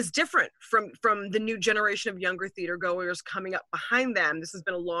level is different from the new generation of younger theater goers coming up behind them. This has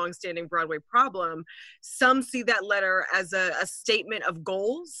been a long-standing Broadway problem. Some see that letter as a statement of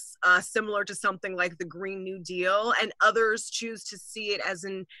goals, similar to something like the Green New Deal, and others choose to see it as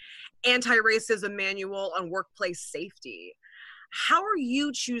an anti-racism manual on workplace safety. How are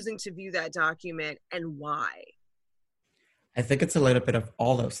you choosing to view that document, and why? I think it's a little bit of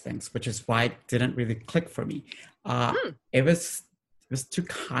all those things, which is why it didn't really click for me. It was too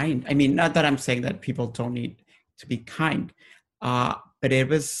kind. I mean, not that I'm saying that people don't need to be kind, but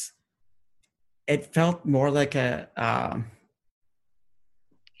it felt more like a,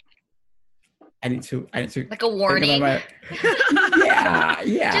 I need to like a warning. Yeah.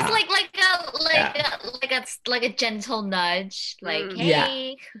 Just like a gentle nudge, like,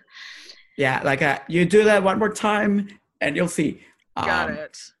 hey. Yeah, like you do that one more time and you'll see. Got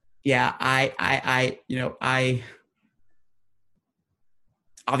it. Yeah, I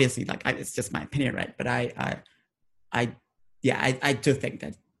obviously, like, it's just my opinion, right? But I do think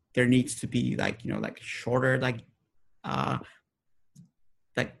that there needs to be like shorter like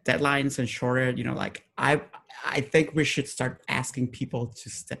deadlines and shorter, like I think we should start asking people to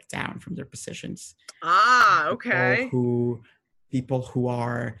step down from their positions. Okay. People who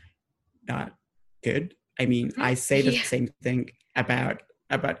are not good. I mean, I say the same thing about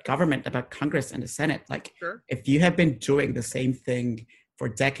government, about Congress and the Senate. Like, if you have been doing the same thing for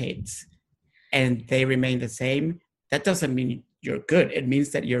decades and they remain the same, that doesn't mean you're good. It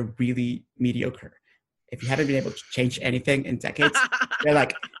means that you're really mediocre. If you haven't been able to change anything in decades, they're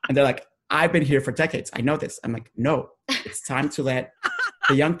like, I've been here for decades. I know this. I'm like, no, it's time to let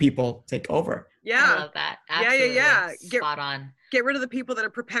the young people take over. Yeah. I love that. Absolutely. Yeah. Spot on. Get rid of the people that are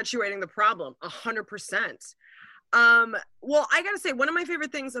perpetuating the problem. 100%. Well, I gotta say, one of my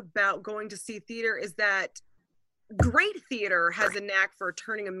favorite things about going to see theater is that great theater has a knack for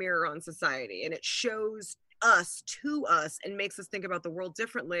turning a mirror on society, and it shows us to us and makes us think about the world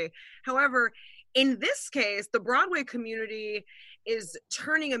differently. However, in this case, the Broadway community is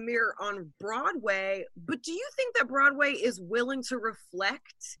turning a mirror on Broadway, but do you think that Broadway is willing to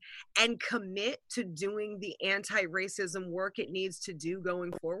reflect and commit to doing the anti-racism work it needs to do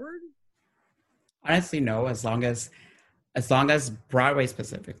going forward? Honestly, no. As long as Broadway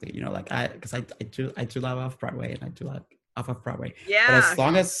specifically, because I do love Off-Broadway and I do like Off-Broadway. Yeah. But as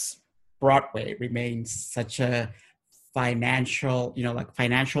long as Broadway remains such a financial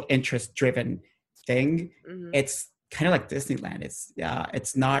interest driven thing, it's kind of like Disneyland.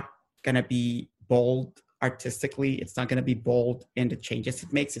 It's not gonna be bold artistically. It's not gonna be bold in the changes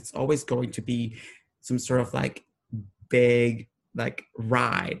it makes. It's always going to be some sort of like big like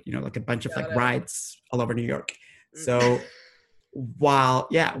ride, like a bunch of like rides all over New York. So while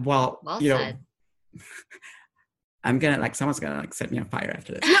said. I'm gonna someone's gonna set me on fire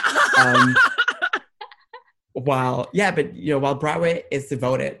after this. While Broadway is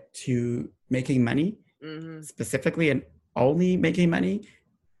devoted to making money, specifically and only making money,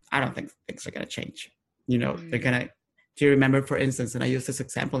 I don't think things are gonna change. They're gonna. Do you remember, for instance, and I use this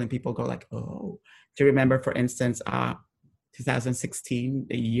example, and people go like, "Oh, do you remember, for instance, 2016,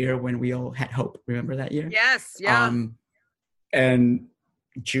 the year when we all had hope? Remember that year?" Yes. Yeah. in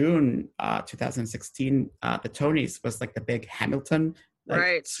June 2016, the Tonys was like the big Hamilton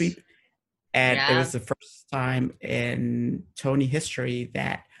sweep. And it was the first time in Tony history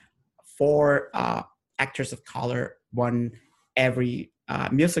that 4 actors of color won every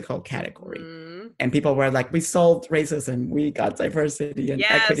musical category. And people were like, we solved racism, we got diversity and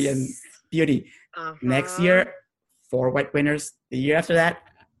equity and beauty. Next year, 4 white winners. The year after that,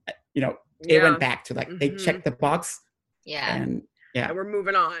 it went back to like, they checked the box. And we're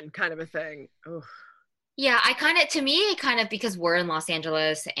moving on, kind of a thing. Ugh. Yeah, because we're in Los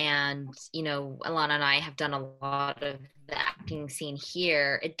Angeles and, Ilana and I have done a lot of the acting scene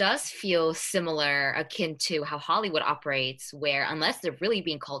here. It does feel similar, akin to how Hollywood operates, where unless they're really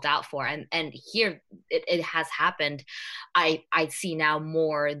being called out for, and here it has happened, I see now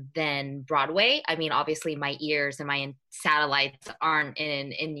more than Broadway. I mean, obviously my ears and my satellites aren't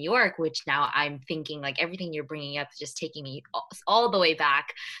in New York, which now I'm thinking like everything you're bringing up is just taking me all the way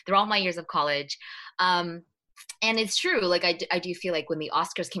back through all my years of college. And it's true. Like I do feel like when the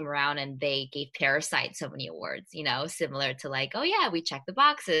Oscars came around and they gave Parasite so many awards, similar to like, oh yeah, we checked the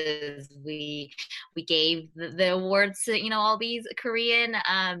boxes. We gave the awards to, all these Korean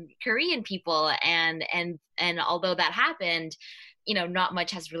people. And although that happened, not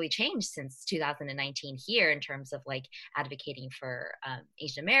much has really changed since 2019 here in terms of like advocating for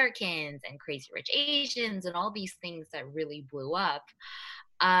Asian Americans and Crazy Rich Asians and all these things that really blew up.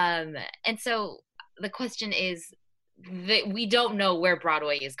 And so the question is that we don't know where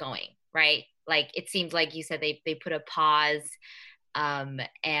Broadway is going, right? Like it seems like you said they put a pause, and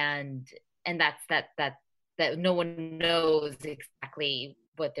that's that no one knows exactly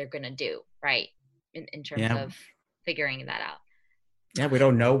what they're gonna do, right? In terms of figuring that out. Yeah, we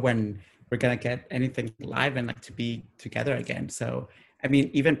don't know when we're gonna get anything live and like to be together again. So I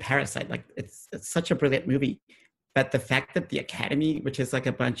mean, even Parasite, like it's such a brilliant movie, but the fact that the Academy, which is like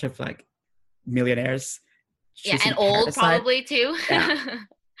a bunch of like millionaires, and old probably too.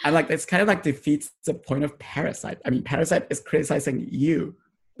 And like it's kind of like defeats the point of Parasite. I mean, Parasite is criticizing you,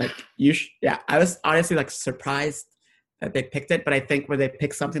 like you. I was honestly like surprised that they picked it, but I think when they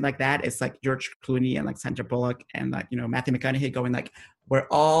pick something like that, it's like George Clooney and like Sandra Bullock and like Matthew McConaughey going like, we're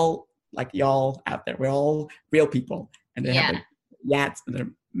all like y'all out there, we're all real people, and they have like yachts and their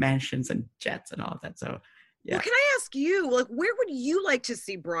mansions and jets and all of that. So. Yeah. Well, can I ask you, like, where would you like to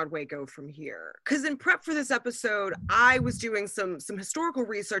see Broadway go from here? Because in prep for this episode, I was doing some historical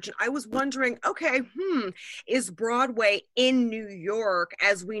research, and I was wondering, okay, is Broadway in New York,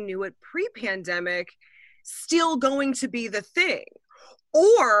 as we knew it pre-pandemic, still going to be the thing?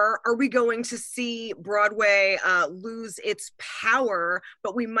 Or are we going to see Broadway lose its power,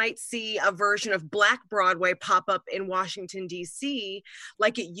 but we might see a version of Black Broadway pop up in Washington, D.C.,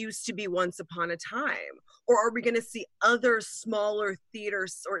 like it used to be once upon a time? Or are we going to see other smaller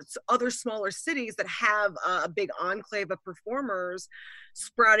theaters or other smaller cities that have a big enclave of performers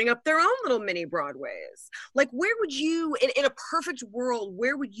sprouting up their own little mini Broadways? Like, where would you, in a perfect world,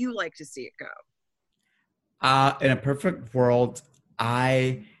 where would you like to see it go? In a perfect world,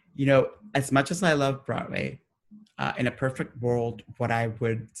 as much as I love Broadway, in a perfect world, what I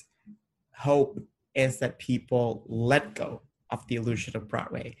would hope is that people let go of the illusion of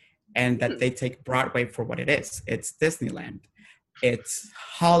Broadway and that they take Broadway for what it is. It's Disneyland. It's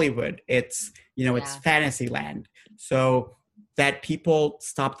Hollywood. It's, it's Fantasyland. So that people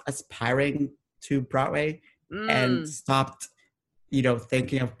stopped aspiring to Broadway and stopped,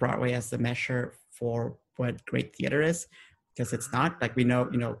 thinking of Broadway as the measure for what great theater is. Because it's not, like we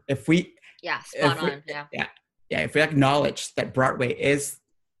know, if we acknowledge that Broadway is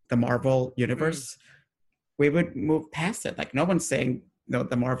the Marvel universe, we would move past it. Like no one's saying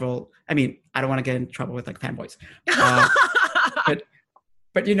the Marvel. I mean, I don't want to get in trouble with like fanboys,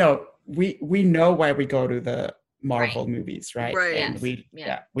 but we know why we go to the Marvel movies, right? Right. And we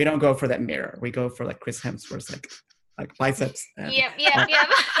don't go for that mirror. We go for like Chris Hemsworth's like biceps. And,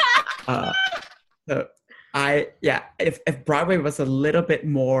 so if Broadway was a little bit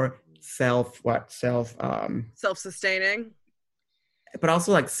more self-sustaining, but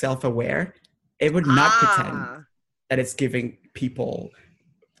also like self-aware, it would not pretend that it's giving people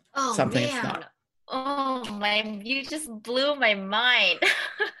something it's not. Oh my, you just blew my mind.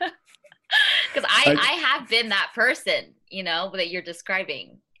 Because I have been that person, that you're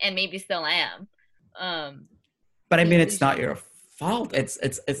describing, and maybe still am. But I mean, it's not your fault. It's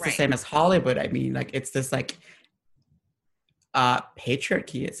the same as Hollywood. I mean, like it's this like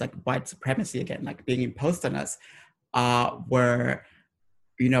patriarchy. It's like white supremacy again, like being imposed on us. Where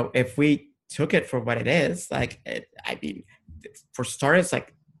if we took it for what it is, like I mean, for starters,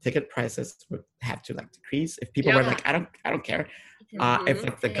 like ticket prices would have to like decrease. If people were like, I don't care. If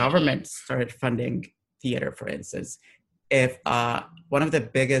like the government started funding theater, for instance, if one of the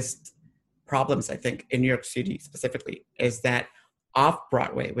biggest problems I think in New York City specifically is that off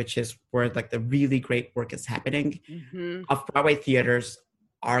Broadway, which is where like the really great work is happening, off Broadway theaters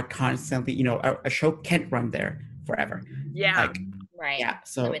are constantly, you know, a show can't run there forever. Yeah. Like, right. Yeah.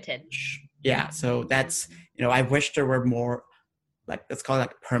 So limited. Yeah. So that's, you know, I wish there were more, like, let's call it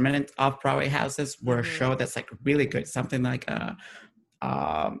like permanent off Broadway houses where a show that's like really good, something like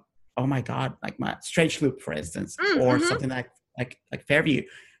oh my God, like my Strange Loop, for instance, or something like Fairview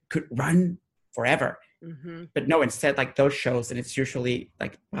could run forever. But no, instead, like those shows, and it's usually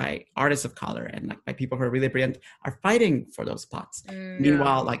like by artists of color and like by people who are really brilliant, are fighting for those spots.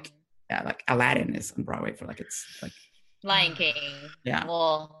 Meanwhile, like Aladdin is on Broadway for like, it's like Lion King. Yeah.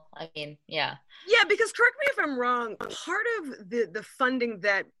 Well, I mean, yeah. Yeah, because correct me if I'm wrong, part of the funding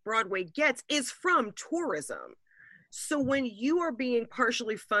that Broadway gets is from tourism. So when you are being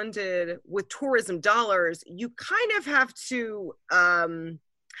partially funded with tourism dollars, you kind of have to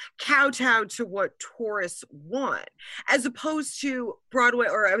kowtow to what tourists want, as opposed to Broadway,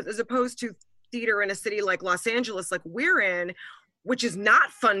 or as opposed to theater in a city like Los Angeles, like we're in, which is not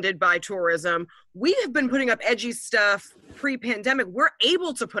funded by tourism. We have been putting up edgy stuff pre-pandemic. We're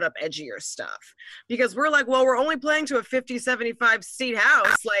able to put up edgier stuff because we're like, well, we're only playing to a 50, 75 seat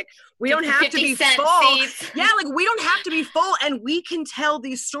house. Like we don't have to be full. Seats. Yeah, like we don't have to be full. And we can tell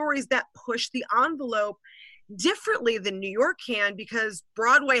these stories that push the envelope differently than New York can, because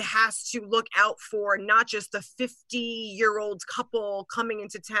Broadway has to look out for not just the 50-year-old couple coming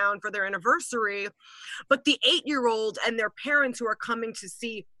into town for their anniversary, but the 8-year-old and their parents who are coming to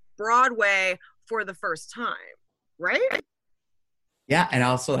see Broadway for the first time, right? Yeah, and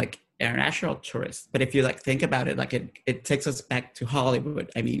also like international tourists. But if you like think about it, like it takes us back to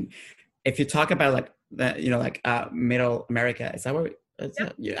Hollywood. I mean, if you talk about like the, you know, like Middle America, is that what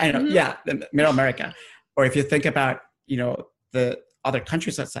I know? Yeah, the Middle America. Or if you think about, you know, the other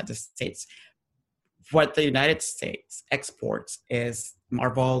countries outside the States, what the United States exports is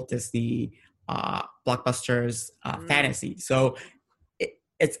Marvel, Disney, blockbusters, fantasy. So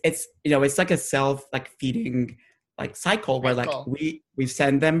it's you know, it's like a self like feeding like cycle where like we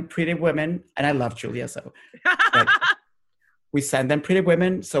send them Pretty Women, and I love Julia, so like, we send them Pretty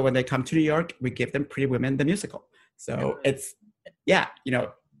Women. So when they come to New York, we give them Pretty Women the musical. So it's you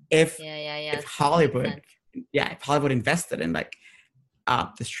know. If Hollywood, if Hollywood invested in like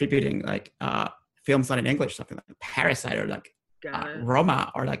distributing like films not in English, something like Parasite or like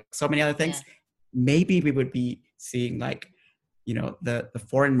Roma or like so many other things, maybe we would be seeing like, you know, the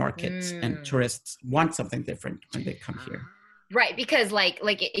foreign markets and tourists want something different when they come here. Right, because like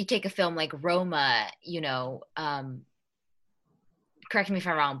you take a film like Roma, you know, correct me if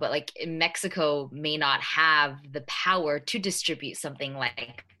I'm wrong, but like Mexico may not have the power to distribute something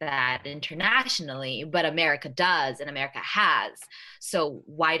like that internationally, but America does, and America has. So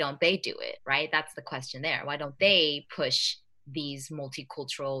why don't they do it, right? That's the question there. Why don't they push these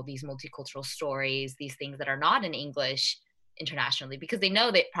multicultural stories, these things that are not in English internationally? Because they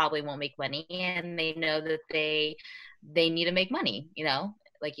know they probably won't make money, and they know that they need to make money, you know,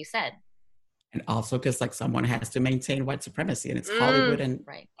 like you said. And also because like someone has to maintain white supremacy, and it's Hollywood and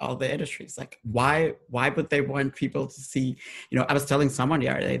all the industries. Like why would they want people to see, you know, I was telling someone the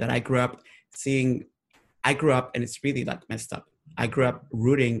other day that I grew up and it's really like messed up. I grew up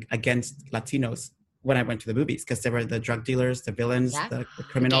rooting against Latinos when I went to the movies because they were the drug dealers, the villains, the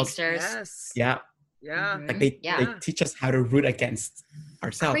criminals. The gangsters. Yeah. Like they teach us how to root against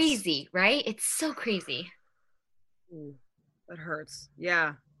ourselves. Crazy, right? It's so crazy. Ooh, that hurts.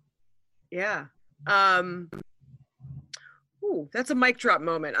 Yeah. Ooh, that's a mic drop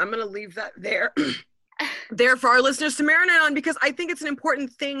moment. I'm gonna leave that there for our listeners to marinate on, because I think it's an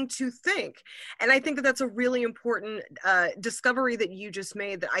important thing to think, and I think that that's a really important discovery that you just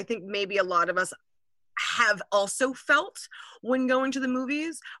made, that I think maybe a lot of us have also felt when going to the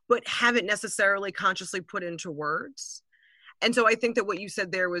movies, but haven't necessarily consciously put into words. And so I think that what you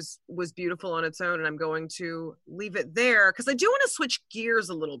said there was beautiful on its own, and I'm going to leave it there because I do want to switch gears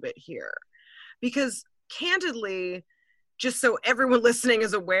a little bit here, because candidly, just so everyone listening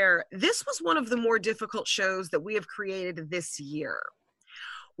is aware, this was one of the more difficult shows that we have created this year.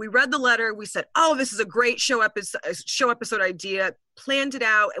 We read the letter, we said, oh, this is a great show episode idea, planned it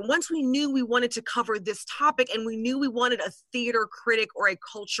out. And once we knew we wanted to cover this topic, and we knew we wanted a theater critic or a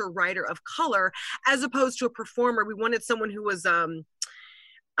culture writer of color, as opposed to a performer, we wanted someone who was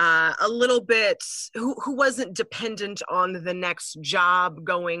a little bit, who wasn't dependent on the next job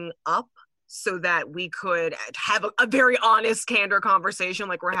going up, so that we could have a very honest, candor conversation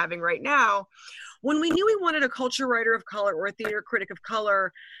like we're having right now. When we knew we wanted a culture writer of color or a theater critic of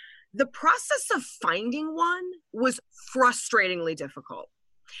color, the process of finding one was frustratingly difficult.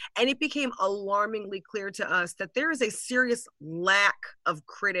 And it became alarmingly clear to us that there is a serious lack of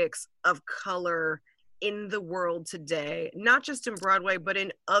critics of color in the world today, not just in Broadway, but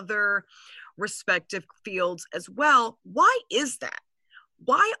in other respective fields as well. Why is that?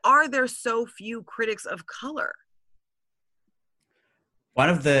 Why are there so few critics of color? One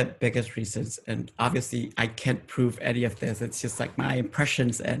of the biggest reasons, and obviously I can't prove any of this, it's just like my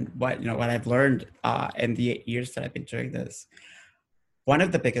impressions and what I've learned in the 8 years that I've been doing this. One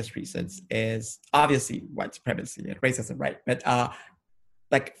of the biggest reasons is obviously white supremacy and racism, right? But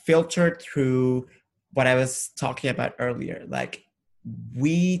like filtered through what I was talking about earlier, like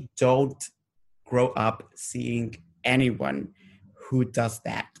we don't grow up seeing anyone who does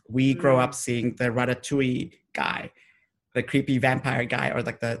that. We grow up seeing the Ratatouille guy, the creepy vampire guy, or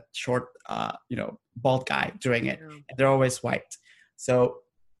like the short, bald guy doing it. And they're always white. So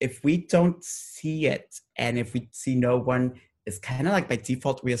if we don't see it, and if we see no one, it's kind of like by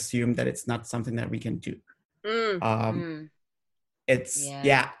default, we assume that it's not something that we can do. It's,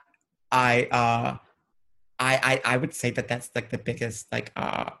 I would say that that's like the biggest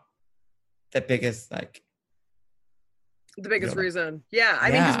reason. Yeah.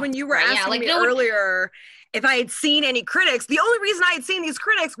 I mean, because when you were asking me earlier if I had seen any critics, the only reason I had seen these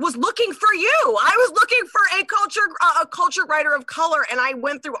critics was looking for you. I was looking for a culture writer of color. And I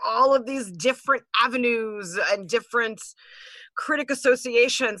went through all of these different avenues and different critic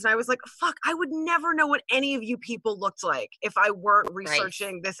associations. And I was like, fuck, I would never know what any of you people looked like if I weren't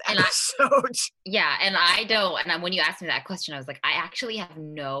researching this episode. And I don't. And when you asked me that question, I was like, I actually have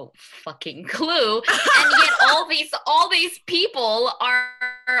no fucking clue. And yet all these people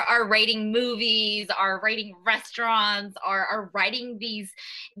are writing movies, are writing restaurants, are writing these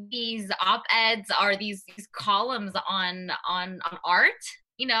op-eds, are these columns on art,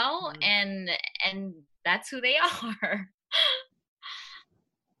 and that's who they are.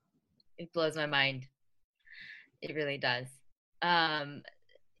 It blows my mind. It really does.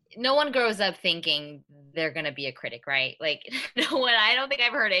 No one grows up thinking they're going to be a critic, right? Like no one, I don't think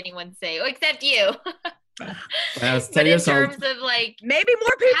I've heard anyone say, except you. When I was 10 years old. In terms of like, maybe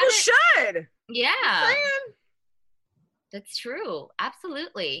more people should. Yeah. That's true.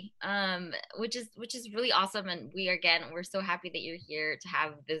 Absolutely. Which is really awesome. And we're so happy that you're here to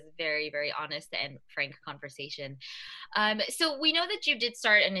have this very, very honest and frank conversation. So we know that you did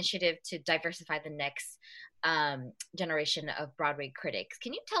start an initiative to diversify the next generation of Broadway critics.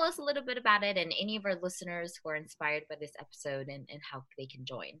 Can you tell us a little bit about it and any of our listeners who are inspired by this episode and how they can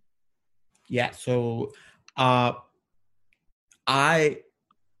join? Yeah. So I've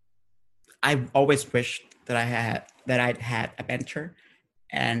always wished that I'd had a mentor,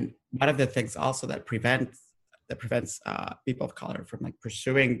 and one of the things also that prevents people of color from like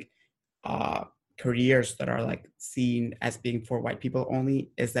pursuing careers that are like seen as being for white people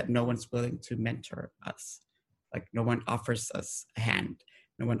only is that no one's willing to mentor us. Like no one offers us a hand.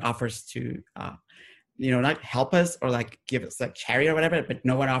 No one offers to not help us or like give us like charity or whatever, but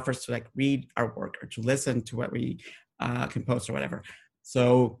no one offers to like read our work or to listen to what we compose or whatever.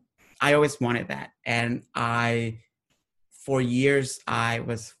 So I always wanted that. And for years, I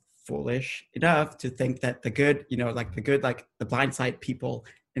was foolish enough to think that the Blind Side people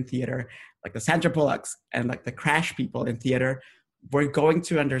in theater, like the Sandra Bullocks and like the Crash people in theater, were going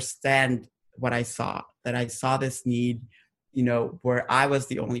to understand what I saw, that I saw this need, where I was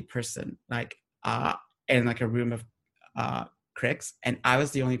the only person like in like a room of critics, and I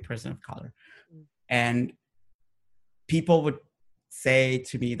was the only person of color. And people would say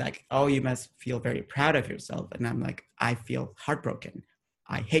to me like, oh, you must feel very proud of yourself. And I'm like, I feel heartbroken.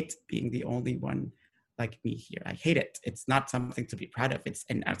 I hate being the only one like me here. I hate it. It's not something to be proud of.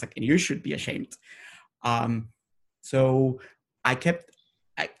 And I was like, and you should be ashamed. So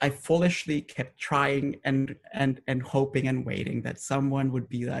I foolishly kept trying and hoping and waiting that someone would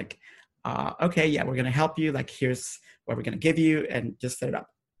be like, okay, yeah, we're going to help you. Like, here's what we're going to give you and just set it up.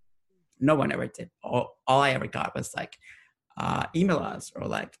 No one ever did. All I ever got was like, email us, or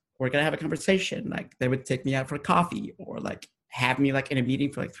like, we're going to have a conversation. Like they would take me out for coffee or like have me like in a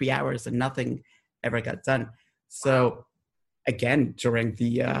meeting for like 3 hours, and nothing ever got done. So again, during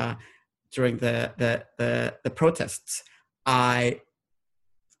the protests, I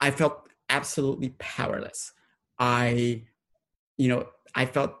felt absolutely powerless. I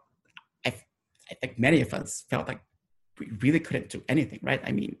think many of us felt like we really couldn't do anything, right?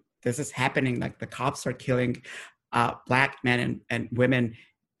 I mean, this is happening. Like the cops are killing Black men and women,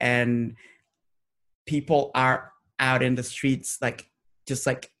 and people are out in the streets, like just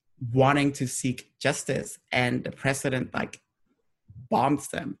like wanting to seek justice, and the president like bombs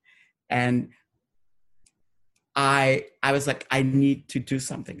them. And I was like, I need to do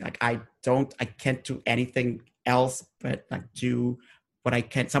something. Like I can't do anything else but like do what I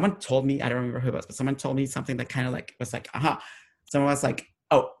can. Someone told me, I don't remember who it was, but someone told me something that kind of like was like, someone was like,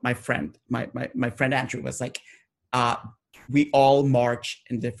 oh, my friend Andrew was like, we all march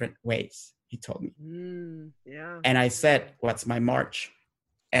in different ways, he told me. Yeah. And I said, what's my march?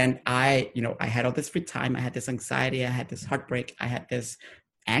 And I had all this free time. I had this anxiety. I had this heartbreak. I had this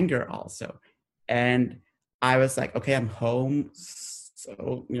anger also. And I was like, okay, I'm home.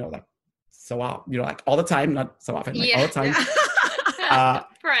 So, like all the time, not so often, like all the time.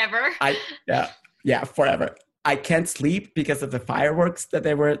 Forever. Forever. I can't sleep because of the fireworks that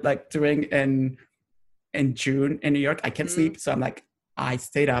they were like doing in June in New York. I can't sleep. So I'm like, I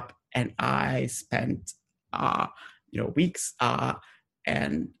stayed up and I spent, weeks,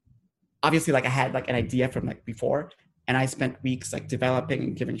 and obviously like I had like an idea from like before, and I spent weeks like developing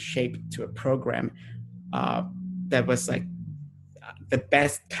and giving shape to a program that was like the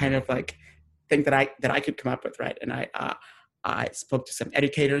best kind of like thing that I could come up with, right? And I spoke to some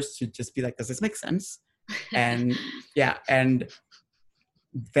educators to just be like, does this make sense? And and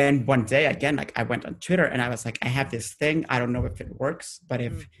then one day again, like I went on Twitter and I was like, I have this thing, I don't know if it works, but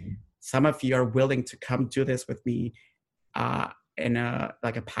if some of you are willing to come do this with me in a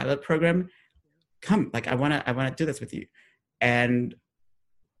pilot program, come, like I wanna do this with you. And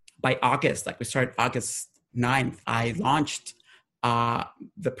by August, like we started August 9th, I launched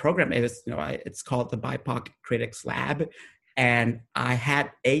the program. It was, it's called the BIPOC Critics Lab. And I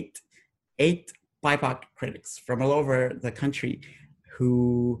had eight BIPOC critics from all over the country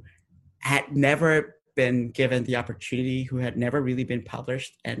who had never been given the opportunity, who had never really been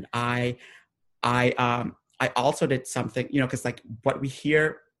published. And I also did something, because like what we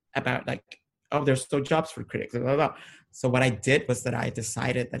hear about like, oh, there's no jobs for critics, blah, blah, blah. So what I did was that I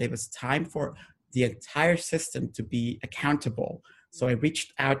decided that it was time for the entire system to be accountable. So I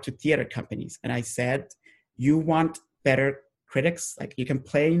reached out to theater companies and I said, you want better critics? Like you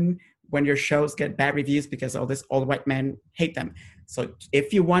complain when your shows get bad reviews because all white men hate them. So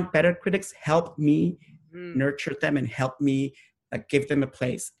if you want better critics, help me nurture them and help me give them a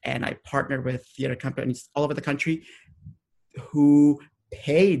place. And I partnered with theater companies all over the country who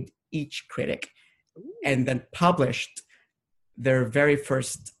paid each critic and then published their very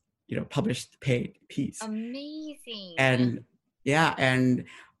first, published paid piece. Amazing. And and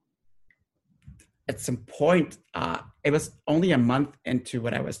at some point, it was only a month into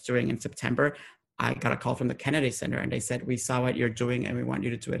what I was doing in September, I got a call from the Kennedy Center and they said, we saw what you're doing and we want you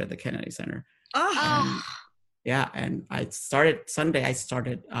to do it at the Kennedy Center. And I started Sunday,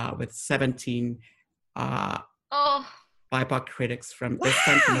 with 17 BIPOC critics from this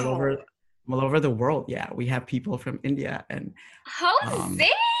time from all over the world. Yeah, we have people from India and Jose.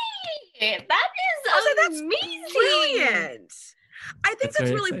 That is amazing. That's brilliant. I think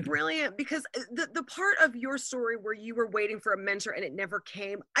that's really brilliant because the part of your story where you were waiting for a mentor and it never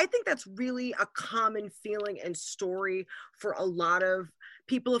came, I think that's really a common feeling and story for a lot of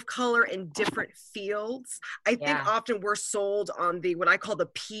people of color in different fields. I think often we're sold on what I call the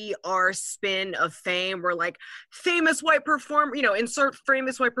PR spin of fame, where like famous white performer, insert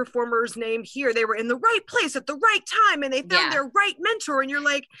famous white performer's name here. They were in the right place at the right time and they found their right mentor. And you're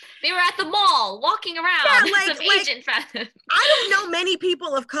like, they were at the mall walking around. Some agent friends. I don't know many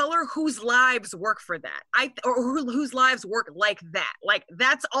people of color whose lives work for that. Whose lives work like that. Like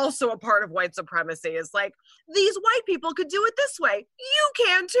that's also a part of white supremacy, is like, these white people could do it this way. You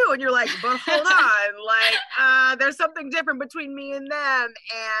can too. And you're like, but hold on, like there's something different between me and them.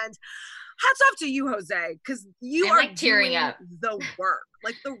 And hats off to you, Jose, because you are like tearing up the work,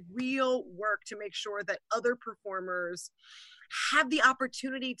 like the real work to make sure that other performers have the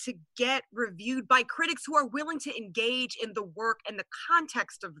opportunity to get reviewed by critics who are willing to engage in the work and the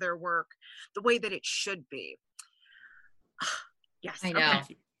context of their work the way that it should be. Yes. I know.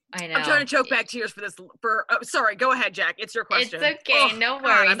 Okay. I know. I'm trying to choke back tears for this. Sorry, go ahead, Jack. It's your question. It's okay. No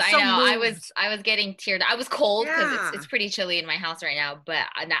worries. God, I know. I was getting teared. I was cold because it's pretty chilly in my house right now. But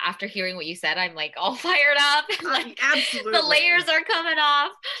after hearing what you said, I'm like all fired up. Like absolutely, the layers are coming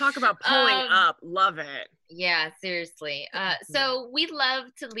off. Talk about pulling up. Love it. Yeah, seriously. So we'd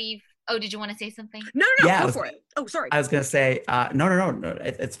love to leave. Oh, did you want to say something? No. Yeah, go for it. Oh, sorry. I was gonna say no.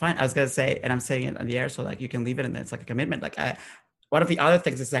 It's fine. I was gonna say, and I'm saying it on the air, so like you can leave it, and it's like a commitment. Like one of the other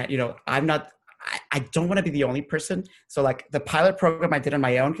things is that, I don't want to be the only person. So like the pilot program I did on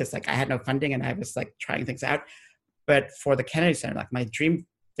my own, because like I had no funding and I was like trying things out. But for the Kennedy Center, like my dream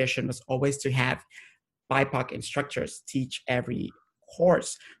vision was always to have BIPOC instructors teach every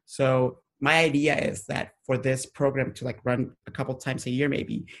course. So my idea is that for this program to like run a couple times a year,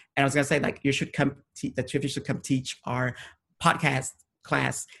 maybe, and I was gonna say like you should come, the two of you should come teach our podcast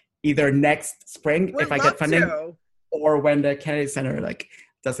class either next spring if I get funding, or when the Kennedy Center like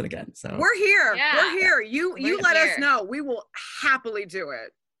does it again. So we're here. Yeah. We're here. You let us know. We will happily do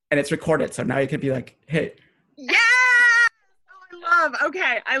it. And it's recorded, so now you can be like, hey. Yeah.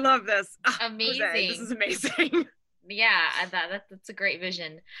 I love this. Amazing. Jose, this is amazing. Yeah, that's a great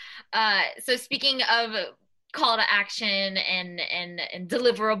vision. So speaking of call to action and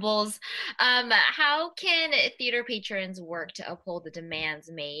deliverables, how can theater patrons work to uphold the demands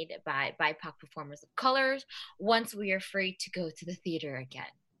made by BIPOC performers of colors once we are free to go to the theater again?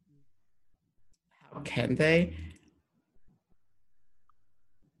 How can they?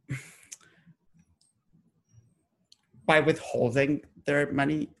 By withholding their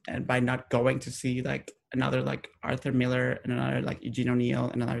money and by not going to see like another like Arthur Miller and another like Eugene O'Neill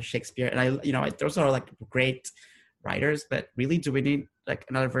and another Shakespeare. And those are like great writers, but really, do we need like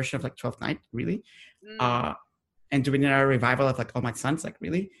another version of like 12th Night? Really? And do we need a revival of like All My Sons? Like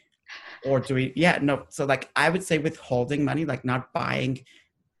really? Or do we? Yeah, no. So like I would say withholding money, like not buying,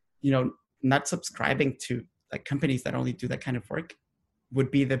 not subscribing to like companies that only do that kind of work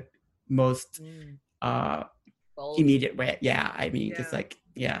would be the most immediate way. Yeah, I mean, it's like,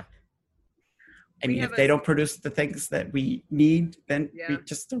 yeah. I mean, if they don't produce the things that we need, then we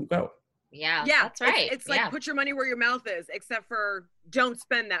just don't go. Yeah, that's right. It's like put your money where your mouth is, except for don't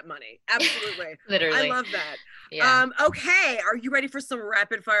spend that money. Absolutely. Literally. I love that. Yeah. Okay, are you ready for some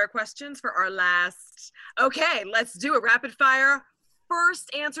rapid fire questions for our last? Okay, let's do a rapid fire. First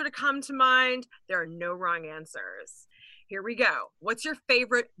answer to come to mind. There are no wrong answers. Here we go. What's your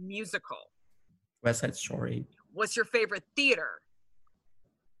favorite musical? West Side Story. What's your favorite theater?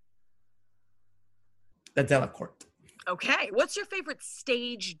 The Delacorte. Okay. What's your favorite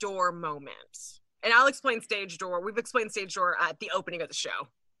stage door moment? And I'll explain stage door. We've explained stage door at the opening of the show.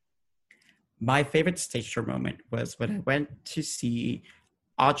 My favorite stage door moment was when I went to see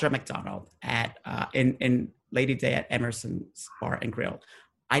Audra McDonald at in Lady Day at Emerson's Bar and Grill.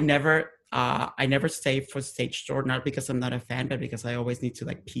 I never stay for stage door, not because I'm not a fan, but because I always need to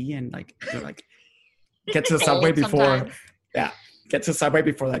like pee and like get to the subway before get to the subway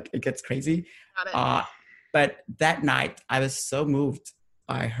before like it gets crazy. But that night I was so moved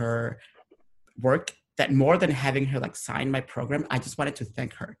by her work that more than having her like sign my program, I just wanted to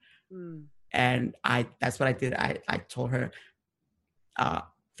thank her. And that's what I did. I told her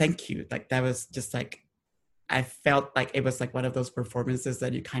thank you. Like that was just like, I felt like it was like one of those performances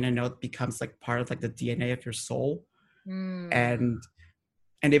that you kind of know becomes like part of like the DNA of your soul. And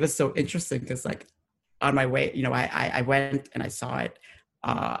it was so interesting because like on my way, I went and I saw it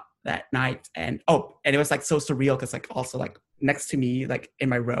that night, and it was like so surreal because like also like next to me, like in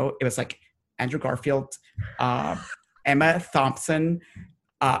my row, it was like Andrew Garfield, Emma Thompson,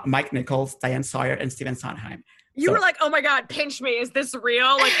 Mike Nichols, Diane Sawyer, and Stephen Sondheim. You were like, oh my God, pinch me. Is this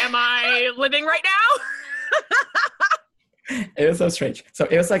real? Like, am I living right now? It was so strange. So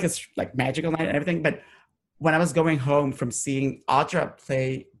it was like a like magical night and everything. But when I was going home from seeing Audra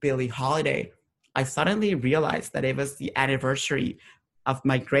play Billie Holiday, I suddenly realized that it was the anniversary of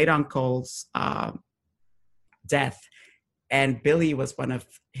my great uncle's death, and Billie was one of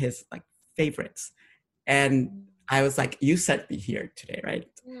his like favorites. And I was like, "You sent me here today, right?"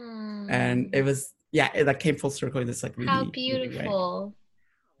 And it was it like came full circle in this like really how beautiful. Way.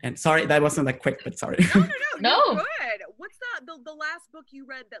 And sorry, that wasn't like quick, but sorry. No. Good. What's the last book you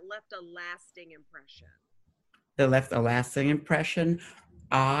read that left a lasting impression? That left a lasting impression,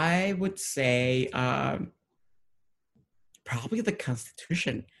 I would say probably the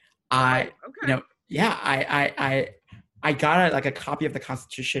Constitution. I got a copy of the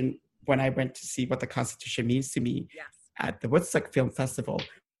Constitution when I went to see what the Constitution means to me at the Woodstock Film Festival,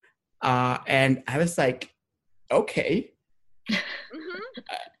 and I was like, okay.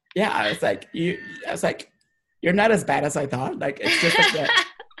 I was like, you're not as bad as I thought. Like it's just like that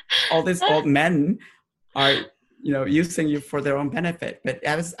all these old men are, using you for their own benefit. But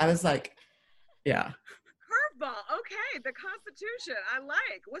I was like, yeah. Curveball. Okay, the Constitution. I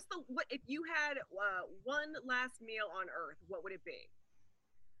like. What if you had one last meal on Earth? What would it be?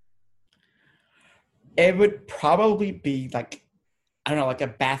 It would probably be like, I don't know, like a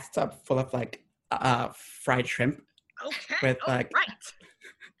bathtub full of like fried shrimp. Okay. With like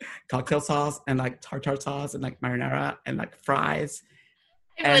cocktail sauce and like tartar sauce and like marinara and like fries.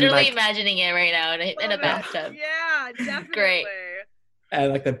 I'm literally imagining it right now in a bathtub. Yeah, definitely. Great.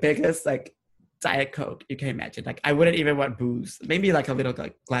 And like the biggest like Diet Coke you can imagine. Like I wouldn't even want booze. Maybe like a little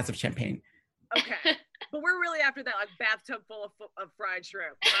like glass of champagne. Okay. But we're really after that, like bathtub full of fried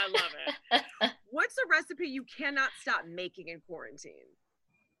shrimp. I love it. What's a recipe you cannot stop making in quarantine?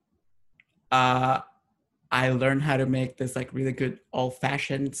 I learned how to make this like really good old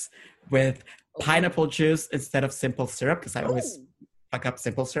fashions with pineapple juice instead of simple syrup, because I always fuck up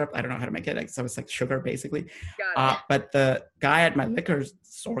simple syrup. I don't know how to make it. Like, so it's like sugar basically. But the guy at my liquor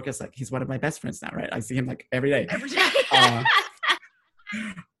store is like, he's one of my best friends now, right? I see him like every day.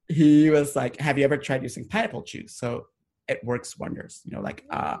 He was like, have you ever tried using pineapple juice? So it works wonders, you know, like,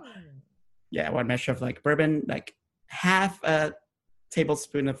 one measure of like bourbon, like half a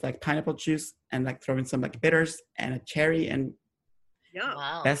tablespoon of like pineapple juice, and like throw in some like bitters and a cherry, and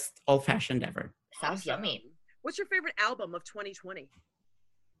best old fashioned ever. Sounds yummy. What's your favorite album of 2020?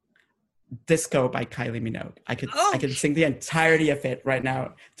 Disco by Kylie Minogue. I could sing the entirety of it right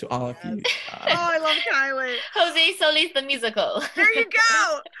now to all of you. I love Kylie. Jose Solis the musical. There you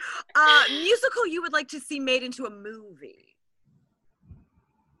go. Musical you would like to see made into a movie?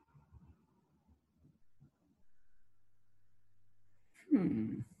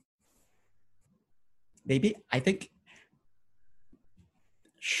 Maybe, I think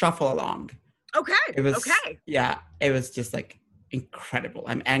Shuffle Along. Okay. It was, yeah, it was just like incredible.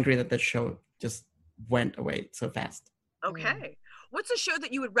 I'm angry that the show just went away so fast. Okay. What's a show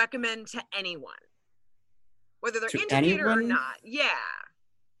that you would recommend to anyone? Whether they're into theater or not. Yeah.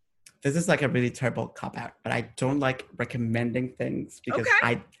 This is like a really terrible cop-out, but I don't like recommending things because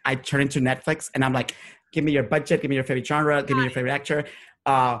I turn into Netflix and I'm like, give me your budget, give me your favorite genre, give me your favorite actor.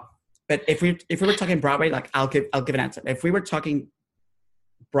 But if we were talking Broadway, like I'll give an answer. If we were talking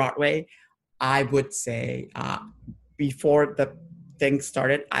Broadway, I would say before the thing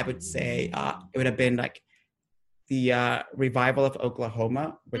started, I would say it would have been like the revival of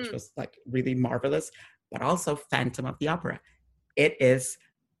Oklahoma, which was like really marvelous, but also Phantom of the Opera. It is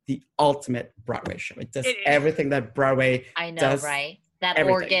the ultimate Broadway show. It does everything that Broadway does. Right? That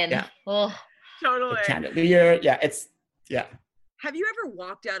organ. Yeah. Oh. Totally. The chandelier. Yeah, Have you ever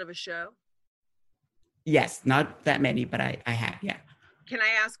walked out of a show? Yes, not that many, but I have, yeah. Can I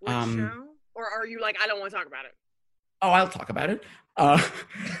ask what show? Or are you like, I don't want to talk about it? Oh, I'll talk about it.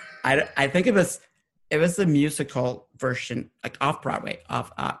 I think it was the musical version, like off Broadway,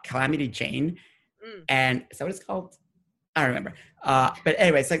 of Calamity Jane. And is that what it's called? I don't remember. But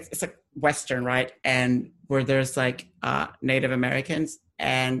anyway, it's like Western, right? And where there's like Native Americans,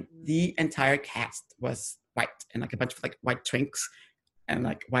 and the entire cast was white, and like a bunch of like white twinks and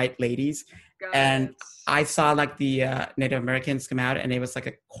like white ladies. And I saw like the Native Americans come out, and it was like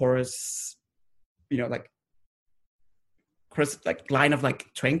a chorus, you know, like chorus, like line of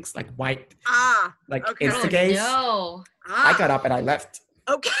like twinks, like white, like instigates. No. I got up and I left.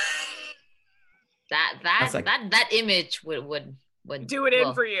 Okay. That image would do it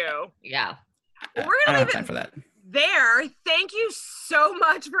in for you. Yeah. Well, we're gonna leave it for that. There. Thank you so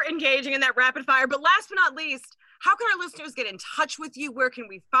much for engaging in that rapid fire. But last but not least, how can our listeners get in touch with you? Where can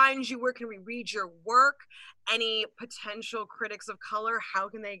we find you? Where can we read your work? Any potential critics of color, how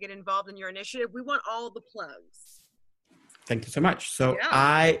can they get involved in your initiative? We want all the plugs. Thank you so much. So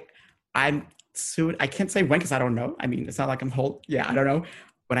I'm soon, I can't say when because I don't know. I mean, it's not like I don't know.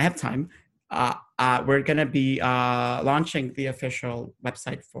 When I have time, we're going to be launching the official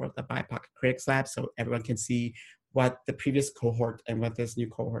website for the BIPOC Critics Lab, so everyone can see what the previous cohort and what this new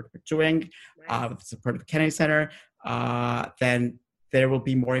cohort are doing with the support of the Kennedy Center. Then there will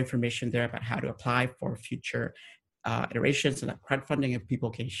be more information there about how to apply for future iterations and that crowdfunding if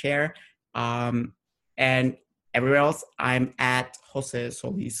people can share. And everywhere else, I'm at Jose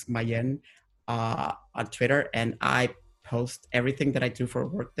Solis Mayen on Twitter, and I post everything that I do for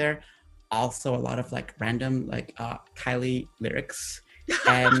work there. Also a lot of like random like Kylie lyrics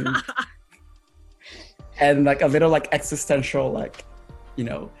and like a little like existential like, you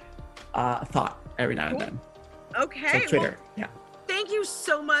know, thought every now and then. Okay. So Twitter, Thank you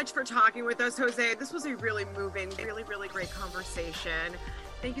so much for talking with us, Jose. This was a really moving, really, really great conversation.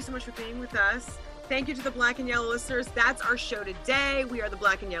 Thank you so much for being with us. Thank you to the Black and Yellow listeners. That's our show today. We are the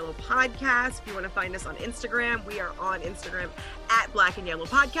Black and Yellow Podcast. If you want to find us on Instagram, we are on Instagram at Black and Yellow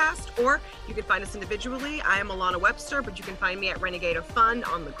Podcast, or you can find us individually. I am Alana Webster, but you can find me at Renegade of Fun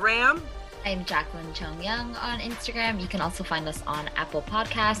on the gram. I'm Jacqueline Chung Young on Instagram. You can also find us on Apple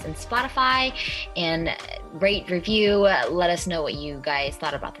Podcasts and Spotify, and rate, review, let us know what you guys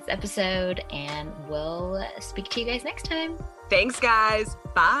thought about this episode, and we'll speak to you guys next time. Thanks, guys.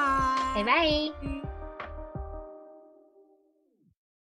 Bye. Bye-bye.